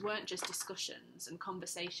these weren't just discussions and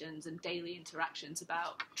conversations and daily interactions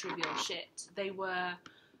about trivial shit. They were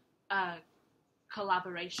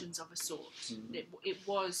collaborations of a sort. It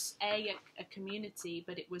was a community,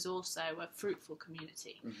 but it was also a fruitful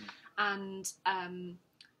community. And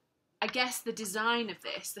I guess the design of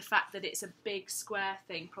this, the fact that it's a big square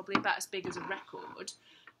thing, probably about as big as a record,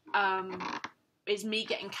 is me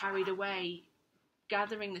getting carried away,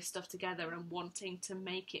 gathering this stuff together and wanting to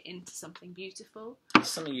make it into something beautiful. It's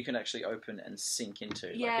something you can actually open and sink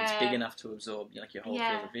into. Yeah. Like, it's big enough to absorb, like, your whole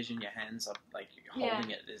field of vision, your hands up, like,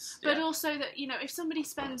 holding it is... But also that, if somebody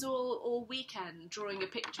spends all weekend drawing a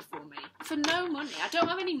picture for me, for no money, I don't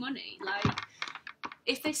have any money, like...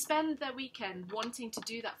 If they spend their weekend wanting to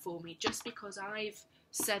do that for me just because I've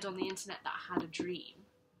said on the internet that I had a dream,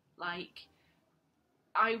 like,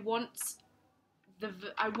 I want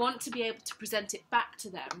to be able to present it back to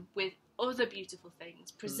them with other beautiful things,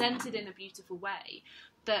 presented in a beautiful way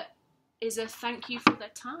that is a thank you for their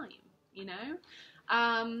time,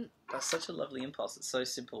 That's such a lovely impulse. It's so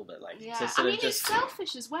simple, but it's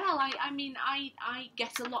selfish as well. I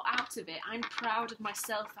get a lot out of it. I'm proud of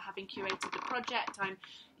myself for having curated the project. I'm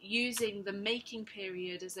using the making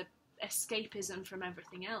period as a escapism from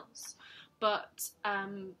everything else. But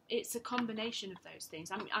it's a combination of those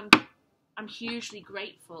things. I'm hugely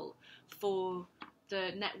grateful for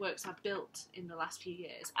the networks I've built in the last few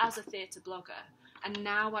years as a theatre blogger, and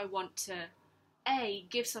now I want to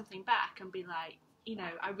give something back and be like,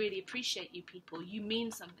 I really appreciate you people. You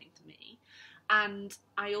mean something to me. And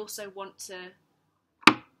I also want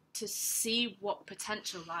to see what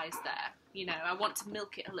potential lies there. I want to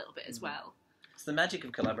milk it a little bit as well. It's the magic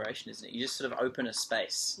of collaboration, isn't it? You just sort of open a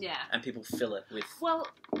space and people fill it with... Well,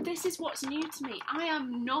 this is what's new to me. I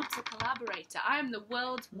am not a collaborator. I am the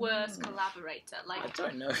world's worst collaborator. Like, I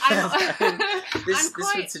don't know. This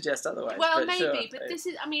would suggest otherwise. Well, but maybe, sure. But this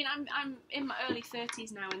is... I mean, I'm in my early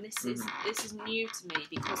 30s now, and this is new to me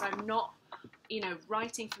because I'm not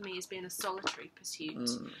writing for me has been a solitary pursuit,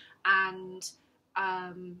 and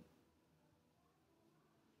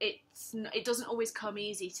it doesn't always come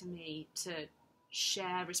easy to me to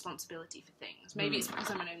share responsibility for things. Maybe it's because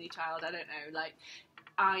I'm an only child. I don't know. Like,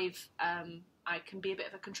 I can be a bit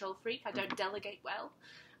of a control freak. I don't delegate well,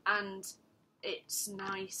 and it's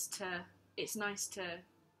nice to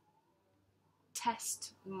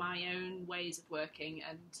test my own ways of working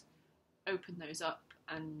and open those up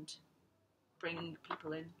and bring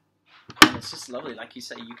people in. And it's just lovely, like you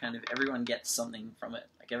say. Everyone gets something from it.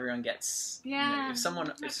 Like, everyone gets. If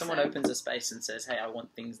someone opens a space and says, "Hey, I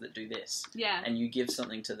want things that do this," and you give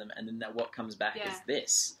something to them, and then what comes back is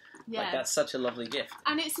this. Yeah. Like, that's such a lovely gift.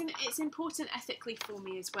 And it's important ethically for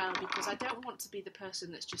me as well, because I don't want to be the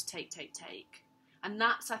person that's just take. And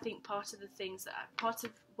that's, I think, part of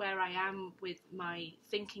where I am with my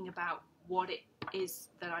thinking about what it is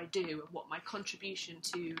that I do and what my contribution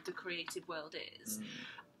to the creative world is.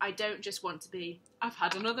 I don't just want to be, I've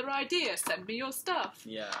had another idea, send me your stuff.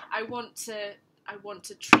 Yeah. I want to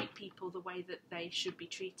treat people the way that they should be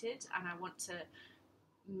treated, and I want to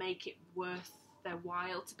make it worth their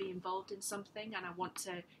while to be involved in something, and I want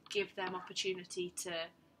to give them opportunity to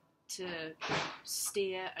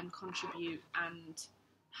steer and contribute and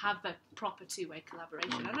have a proper two-way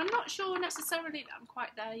collaboration. And I'm not sure necessarily that I'm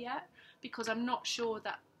quite there yet, because I'm not sure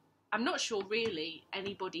really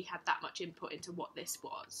anybody had that much input into what this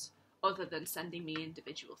was, other than sending me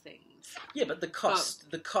individual things. Yeah, but the cost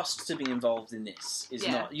to be involved in this is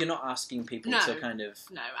not. You're not asking people to kind of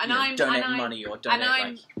donate money or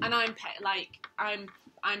donate. I'm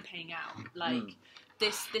paying out. Like,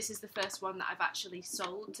 this is the first one that I've actually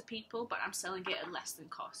sold to people, but I'm selling it at less than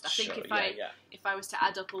cost. I think if I was to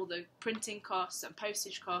add up all the printing costs and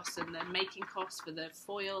postage costs and the making costs for the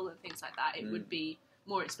foil and things like that, it would be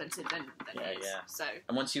more expensive than it is. So,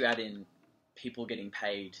 and once you add in people getting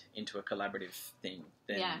paid into a collaborative thing,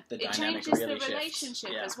 then the dynamic changes really the relationship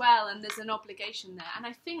shifts. as well, and there's an obligation there. And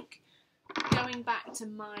I think, going back to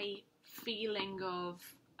my feeling of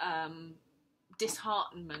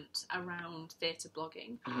disheartenment around theatre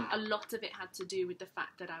blogging, a lot of it had to do with the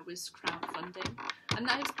fact that I was crowdfunding, and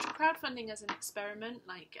that was crowdfunding as an experiment,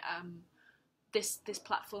 like this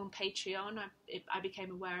platform Patreon. I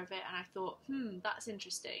became aware of it, and I thought, that's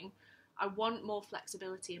interesting. I want more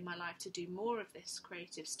flexibility in my life to do more of this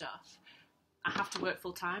creative stuff. I have to work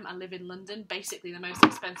full time. I live in London, basically the most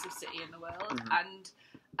expensive city in the world,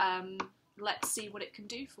 and let's see what it can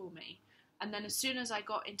do for me. And then as soon as I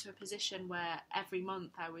got into a position where every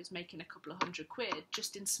month I was making a couple of £100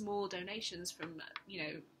 just in small donations from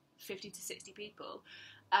 50 to 60 people,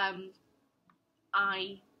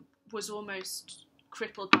 I was almost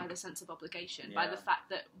crippled by the sense of obligation, by the fact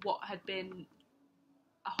that what had been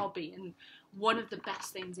a hobby and one of the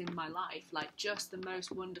best things in my life, like just the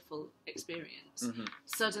most wonderful experience,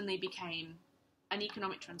 suddenly became an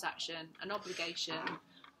economic transaction, an obligation,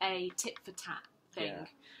 a tit for tat thing.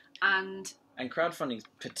 And crowdfunding is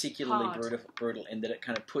particularly brutal in that it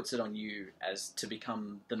kind of puts it on you as to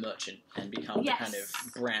become the merchant and become the kind of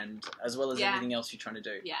brand, as well as everything else you're trying to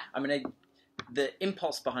do. Yeah. I mean, the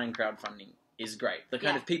impulse behind crowdfunding is great. The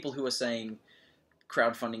kind of people who are saying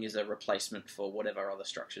crowdfunding is a replacement for whatever other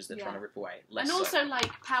structures they're trying to rip away. And also,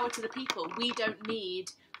 like, power to the people. We don't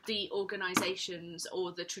need the organisations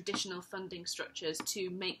or the traditional funding structures to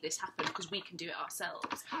make this happen, because we can do it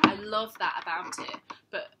ourselves. I love that about it,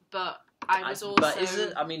 but I was also... But is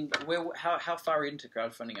it, I mean, how far into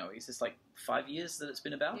crowdfunding are we? Is this like 5 years that it's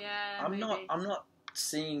been about? Yeah, I'm not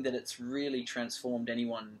seeing that it's really transformed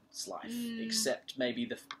anyone's life, except maybe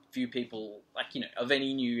the few people, like, of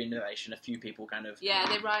any new innovation, a few people kind of... Yeah,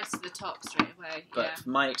 they rise to the top straight away. But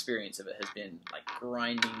my experience of it has been, like,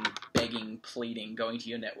 grinding, begging, pleading, going to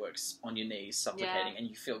your networks on your knees, supplicating, and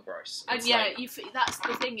you feel gross. And that's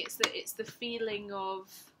the thing, it's the feeling of...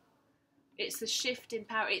 It's the shift in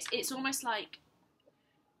power. It's almost like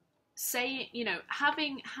saying,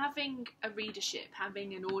 having a readership,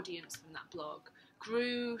 having an audience from that blog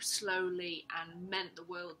grew slowly and meant the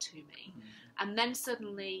world to me. And then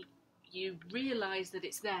suddenly you realise that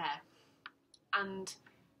it's there. And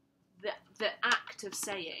the act of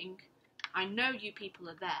saying, I know you people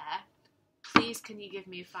are there, please can you give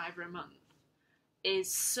me £5 a month,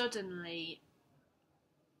 is suddenly...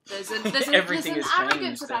 There's an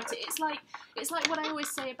arrogance about it. It's like what I always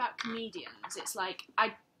say about comedians. It's like,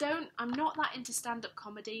 I'm not that into stand-up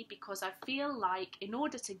comedy, because I feel like in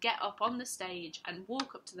order to get up on the stage and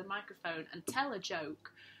walk up to the microphone and tell a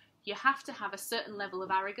joke, you have to have a certain level of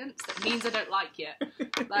arrogance that means I don't like you.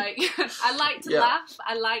 Like, I like to laugh,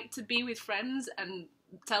 I like to be with friends and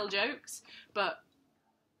tell jokes, but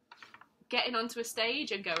getting onto a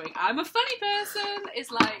stage and going, I'm a funny person, is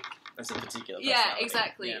like... That's a particular personality. Yeah,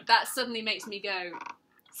 exactly. Yeah. That suddenly makes me go,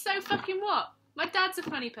 so fucking what? My dad's a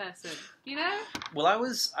funny person, you know? Well, I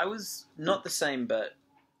was not the same, but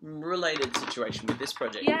related situation with this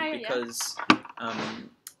project because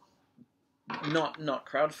not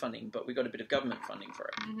crowdfunding, but we got a bit of government funding for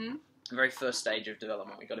it. Mm-hmm. The very first stage of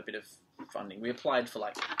development, we got a bit of funding. We applied for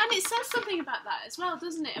like... And it says something about that as well,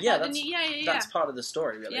 doesn't it? About that's part of the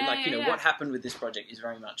story, really. Yeah, what happened with this project is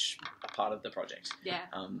very much a part of the project. Yeah.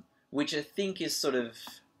 Which I think is sort of...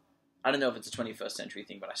 I don't know if it's a 21st century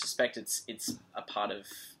thing, but I suspect it's a part of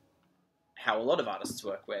how a lot of artists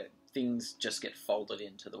work, where things just get folded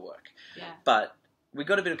into the work. Yeah. But we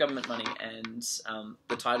got a bit of government money, and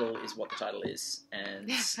the title is what the title is, and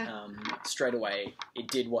straight away it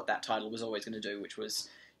did what that title was always going to do, which was,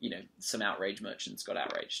 some outrage merchants got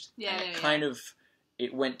outraged.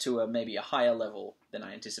 It went to maybe a higher level than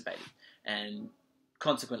I anticipated, and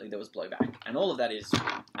consequently there was blowback, and all of that is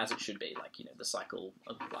as it should be, the cycle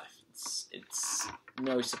of life. It's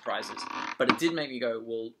no surprises, but it did make me go,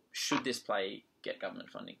 well, should this play get government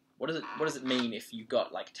funding? What does it mean if you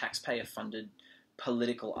got taxpayer funded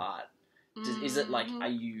political art? Is it are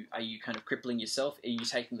you kind of crippling yourself? Are you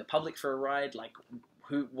taking the public for a ride?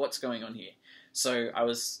 What's going on here? So I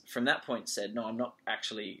was, from that point, said, no, I'm not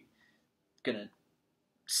actually gonna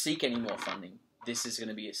seek any more funding. This is going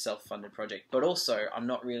to be a self-funded project, but also I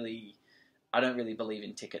don't really believe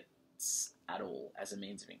in tickets at all as a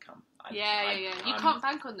means of income. You can't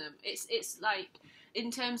bank on them. It's like, in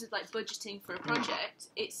terms of budgeting for a project,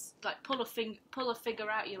 it's pull a figure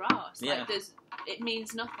out your arse. Yeah. It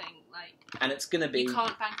means nothing. And it's going to be, you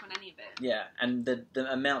can't bank on any of it. Yeah, and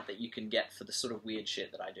the amount that you can get for the sort of weird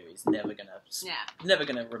shit that I do is never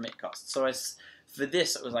gonna remit costs. So for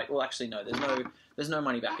this, it was like, well, actually, no, there's no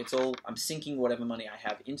money back. It's all, I'm sinking whatever money I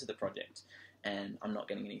have into the project, and I'm not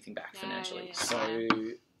getting anything back financially. So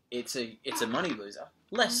it's a money loser.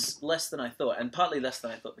 Less than I thought, and partly less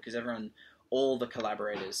than I thought because all the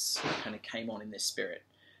collaborators kind of came on in this spirit,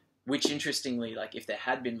 which interestingly, if there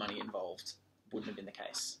had been money involved, wouldn't have been the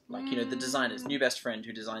case. The designers, new best friend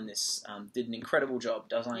who designed this, did an incredible job,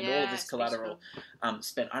 designed all of this collateral,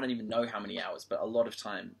 spent I don't even know how many hours, but a lot of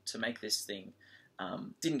time to make this thing,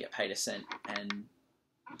 didn't get paid a cent, and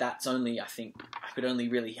that's only, I think, I could only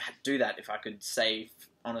really do that if I could say,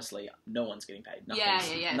 honestly, no one's getting paid.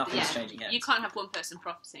 Nothing's changing hands. You can't have one person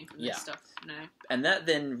profiting from this stuff, no. And that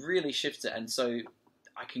then really shifts it, and so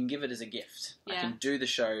I can give it as a gift. I can do the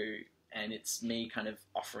show, and it's me kind of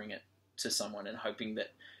offering it to someone and hoping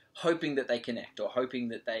that they connect or hoping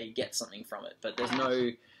that they get something from it. But there's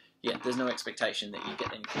no expectation that you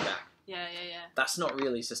get anything back. Yeah. That's not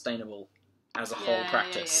really sustainable as a whole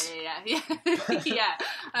practice. Yeah.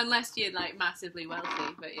 Unless you're massively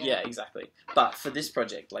wealthy, but yeah, exactly. But for this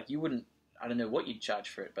project, you wouldn't, I don't know what you'd charge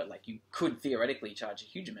for it, but you could theoretically charge a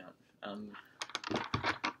huge amount.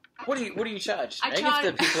 What do you charge? If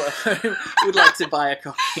the people at home would like to buy a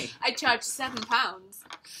copy. I charge £7.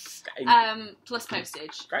 Plus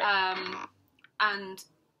postage. Great. And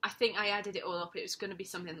I think I added it all up. It was going to be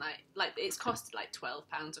something like it's costed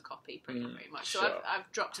 £12 a copy, pretty much. So sure.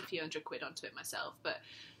 I've dropped a few £100 onto it myself, but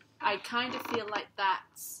I kind of feel like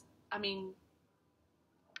that's. I mean,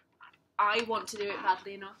 I want to do it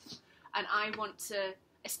badly enough, and I want to,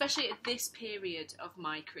 especially at this period of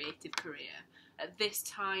my creative career, at this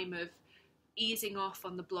time of easing off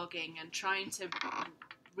on the blogging and trying to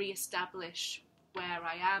re-establish where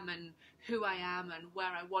I am and who I am and where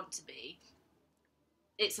I want to be.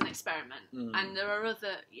 It's an experiment, and there are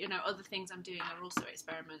other things I'm doing are also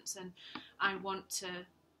experiments, and I want to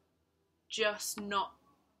just not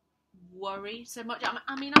worry so much.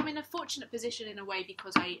 I'm in a fortunate position in a way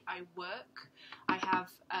because I work. I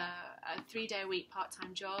have a 3-day-a-week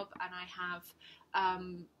part-time job, and I have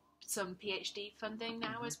some PhD funding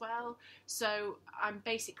now as well. So I'm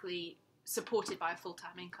basically supported by a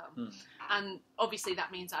full-time income, and obviously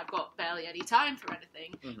that means I've got barely any time for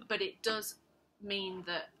anything. But it does mean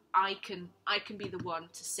that I can be the one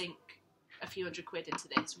to sink a few £100 into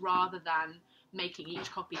this rather than making each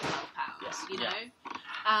copy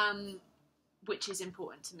 £12, which is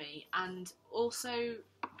important to me. And also,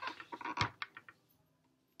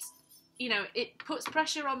 it puts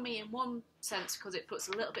pressure on me in one sense because it puts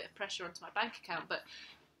a little bit of pressure onto my bank account, but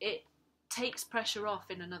it takes pressure off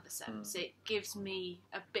in another sense. It gives me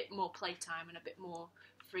a bit more playtime and a bit more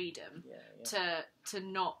freedom to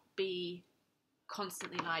not be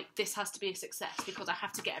constantly this has to be a success because I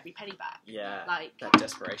have to get every penny back. Yeah, that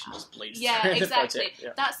desperation just bleeds through exactly. the project. Yeah.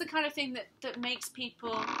 That's the kind of thing that makes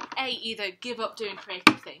people either give up doing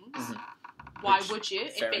creative things why would you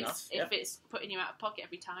Fair enough. if it's putting you out of pocket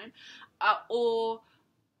every time, or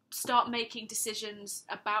start making decisions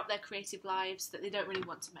about their creative lives that they don't really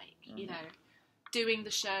want to make. You know, doing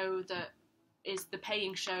the show that is the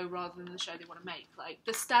paying show rather than the show they want to make. Like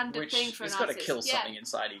the standard thing for an artist. It's got to kill something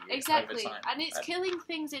inside of you. Exactly, over time. and it's killing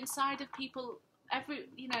things inside of people.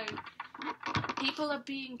 People are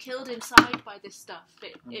being killed inside by this stuff.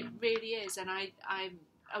 It really is, and I'm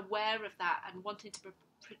aware of that and wanting to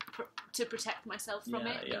protect myself from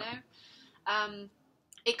it. You know,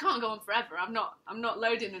 it can't go on forever. I'm not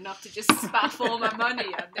loading enough to just spaff all my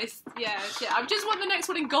money on this. Yeah, shit. I just want the next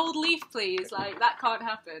one in gold leaf, please. Like that can't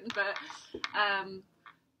happen. But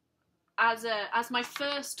as my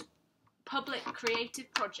first public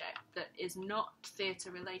creative project that is not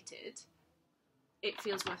theatre related, it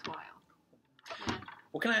feels worthwhile. Yeah.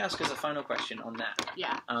 Well, can I ask as a final question on that?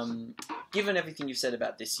 Yeah. Given everything you've said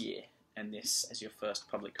about this year and this as your first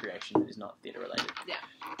public creation that is not theatre related, yeah,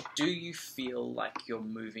 do you feel like you're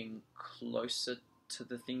moving closer to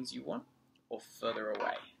the things you want or further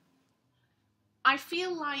away? I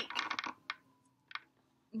feel like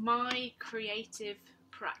my creative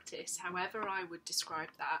practice, however I would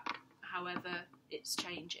describe that, however it's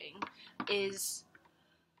changing, is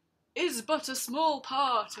but a small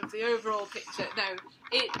part of the overall picture. No,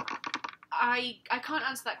 I can't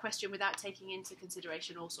answer that question without taking into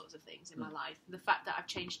consideration all sorts of things in my life. The fact that I've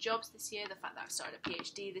changed jobs this year, the fact that I've started a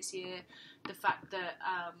PhD this year, the fact that,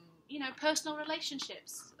 personal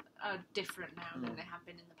relationships are different now than they have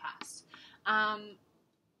been in the past.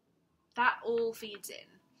 That all feeds in.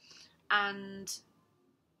 And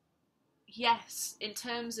yes, in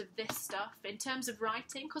terms of this stuff, in terms of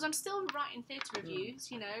writing, because I'm still writing theatre reviews,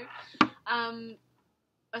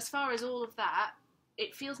 as far as all of that,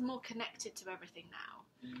 it feels more connected to everything now.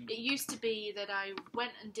 It used to be that I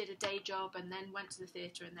went and did a day job and then went to the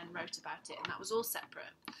theatre and then wrote about it, and that was all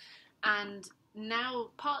separate. And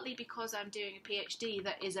now, partly because I'm doing a PhD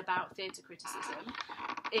that is about theatre criticism,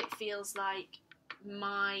 it feels like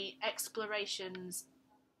my explorations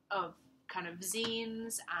of kind of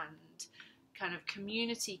zines and kind of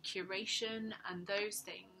community curation and those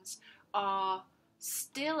things are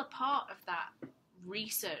still a part of that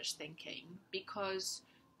research thinking, because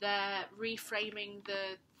they're reframing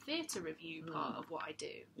the theatre review part of what I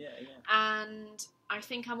do. Yeah. And I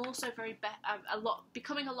think I'm also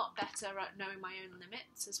becoming a lot better at knowing my own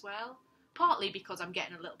limits as well. Partly because I'm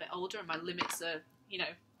getting a little bit older and my limits are,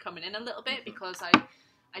 coming in a little bit, because I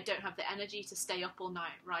don't have the energy to stay up all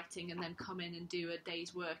night writing and then come in and do a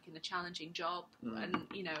day's work in a challenging job. And,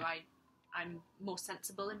 I'm more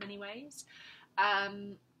sensible in many ways.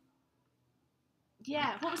 What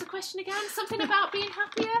was the question again? Something about being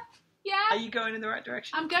happier? Yeah. Are you going in the right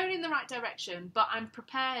direction? I'm going in the right direction, but I'm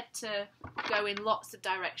prepared to go in lots of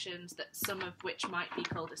directions, that some of which might be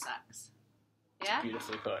cul-de-sacs. Yeah?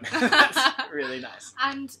 Beautifully put. That's really nice.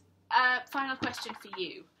 And final question for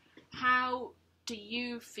you. How do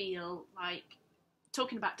you feel like,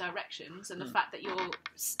 talking about directions and the fact that you're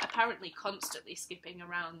apparently constantly skipping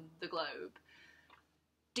around the globe,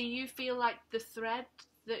 do you feel like the thread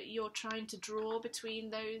that you're trying to draw between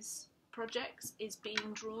those projects is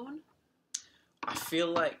being drawn? I feel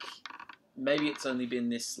like maybe it's only been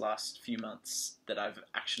this last few months that I've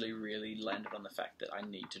actually really landed on the fact that I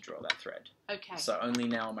need to draw that thread. Okay. So only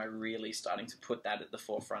now am I really starting to put that at the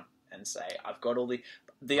forefront and say, I've got all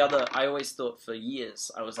the other, I always thought for years,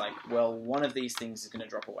 I was like, well, one of these things is going to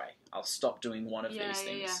drop away. I'll stop doing one of these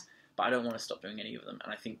things, but I don't want to stop doing any of them.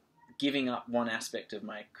 And I think giving up one aspect of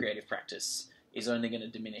my creative practice is only going to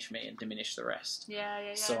diminish me and diminish the rest.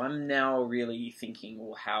 Yeah. So I'm now really thinking,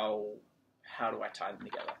 well, how do I tie them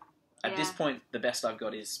together? At this point, the best I've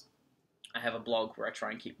got is I have a blog where I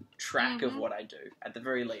try and keep track of what I do. At the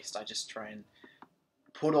very least, I just try and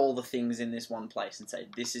put all the things in this one place and say,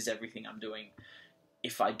 this is everything I'm doing.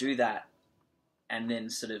 If I do that and then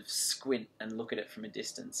sort of squint and look at it from a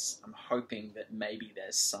distance, I'm hoping that maybe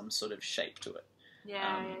there's some sort of shape to it.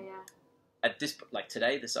 Yeah. At this, like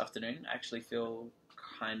today, this afternoon, I actually feel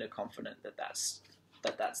kind of confident that that's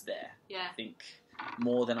there. Yeah. I think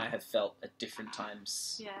more than I have felt at different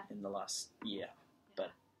times in the last year.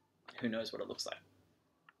 But who knows what it looks like.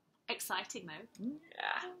 Exciting, though.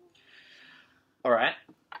 Yeah. All right.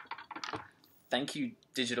 Thank you,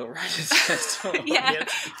 Digital Writers Festival.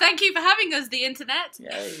 Thank you for having us, the internet.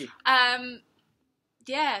 Yay.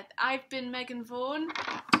 I've been Megan Vaughan.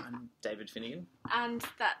 I'm David Finnigan. And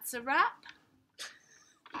that's a wrap.